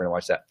tonight. So we're going to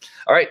watch that.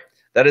 All right.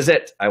 That is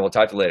it. I will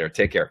talk to you later.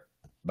 Take care.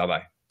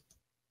 Bye-bye.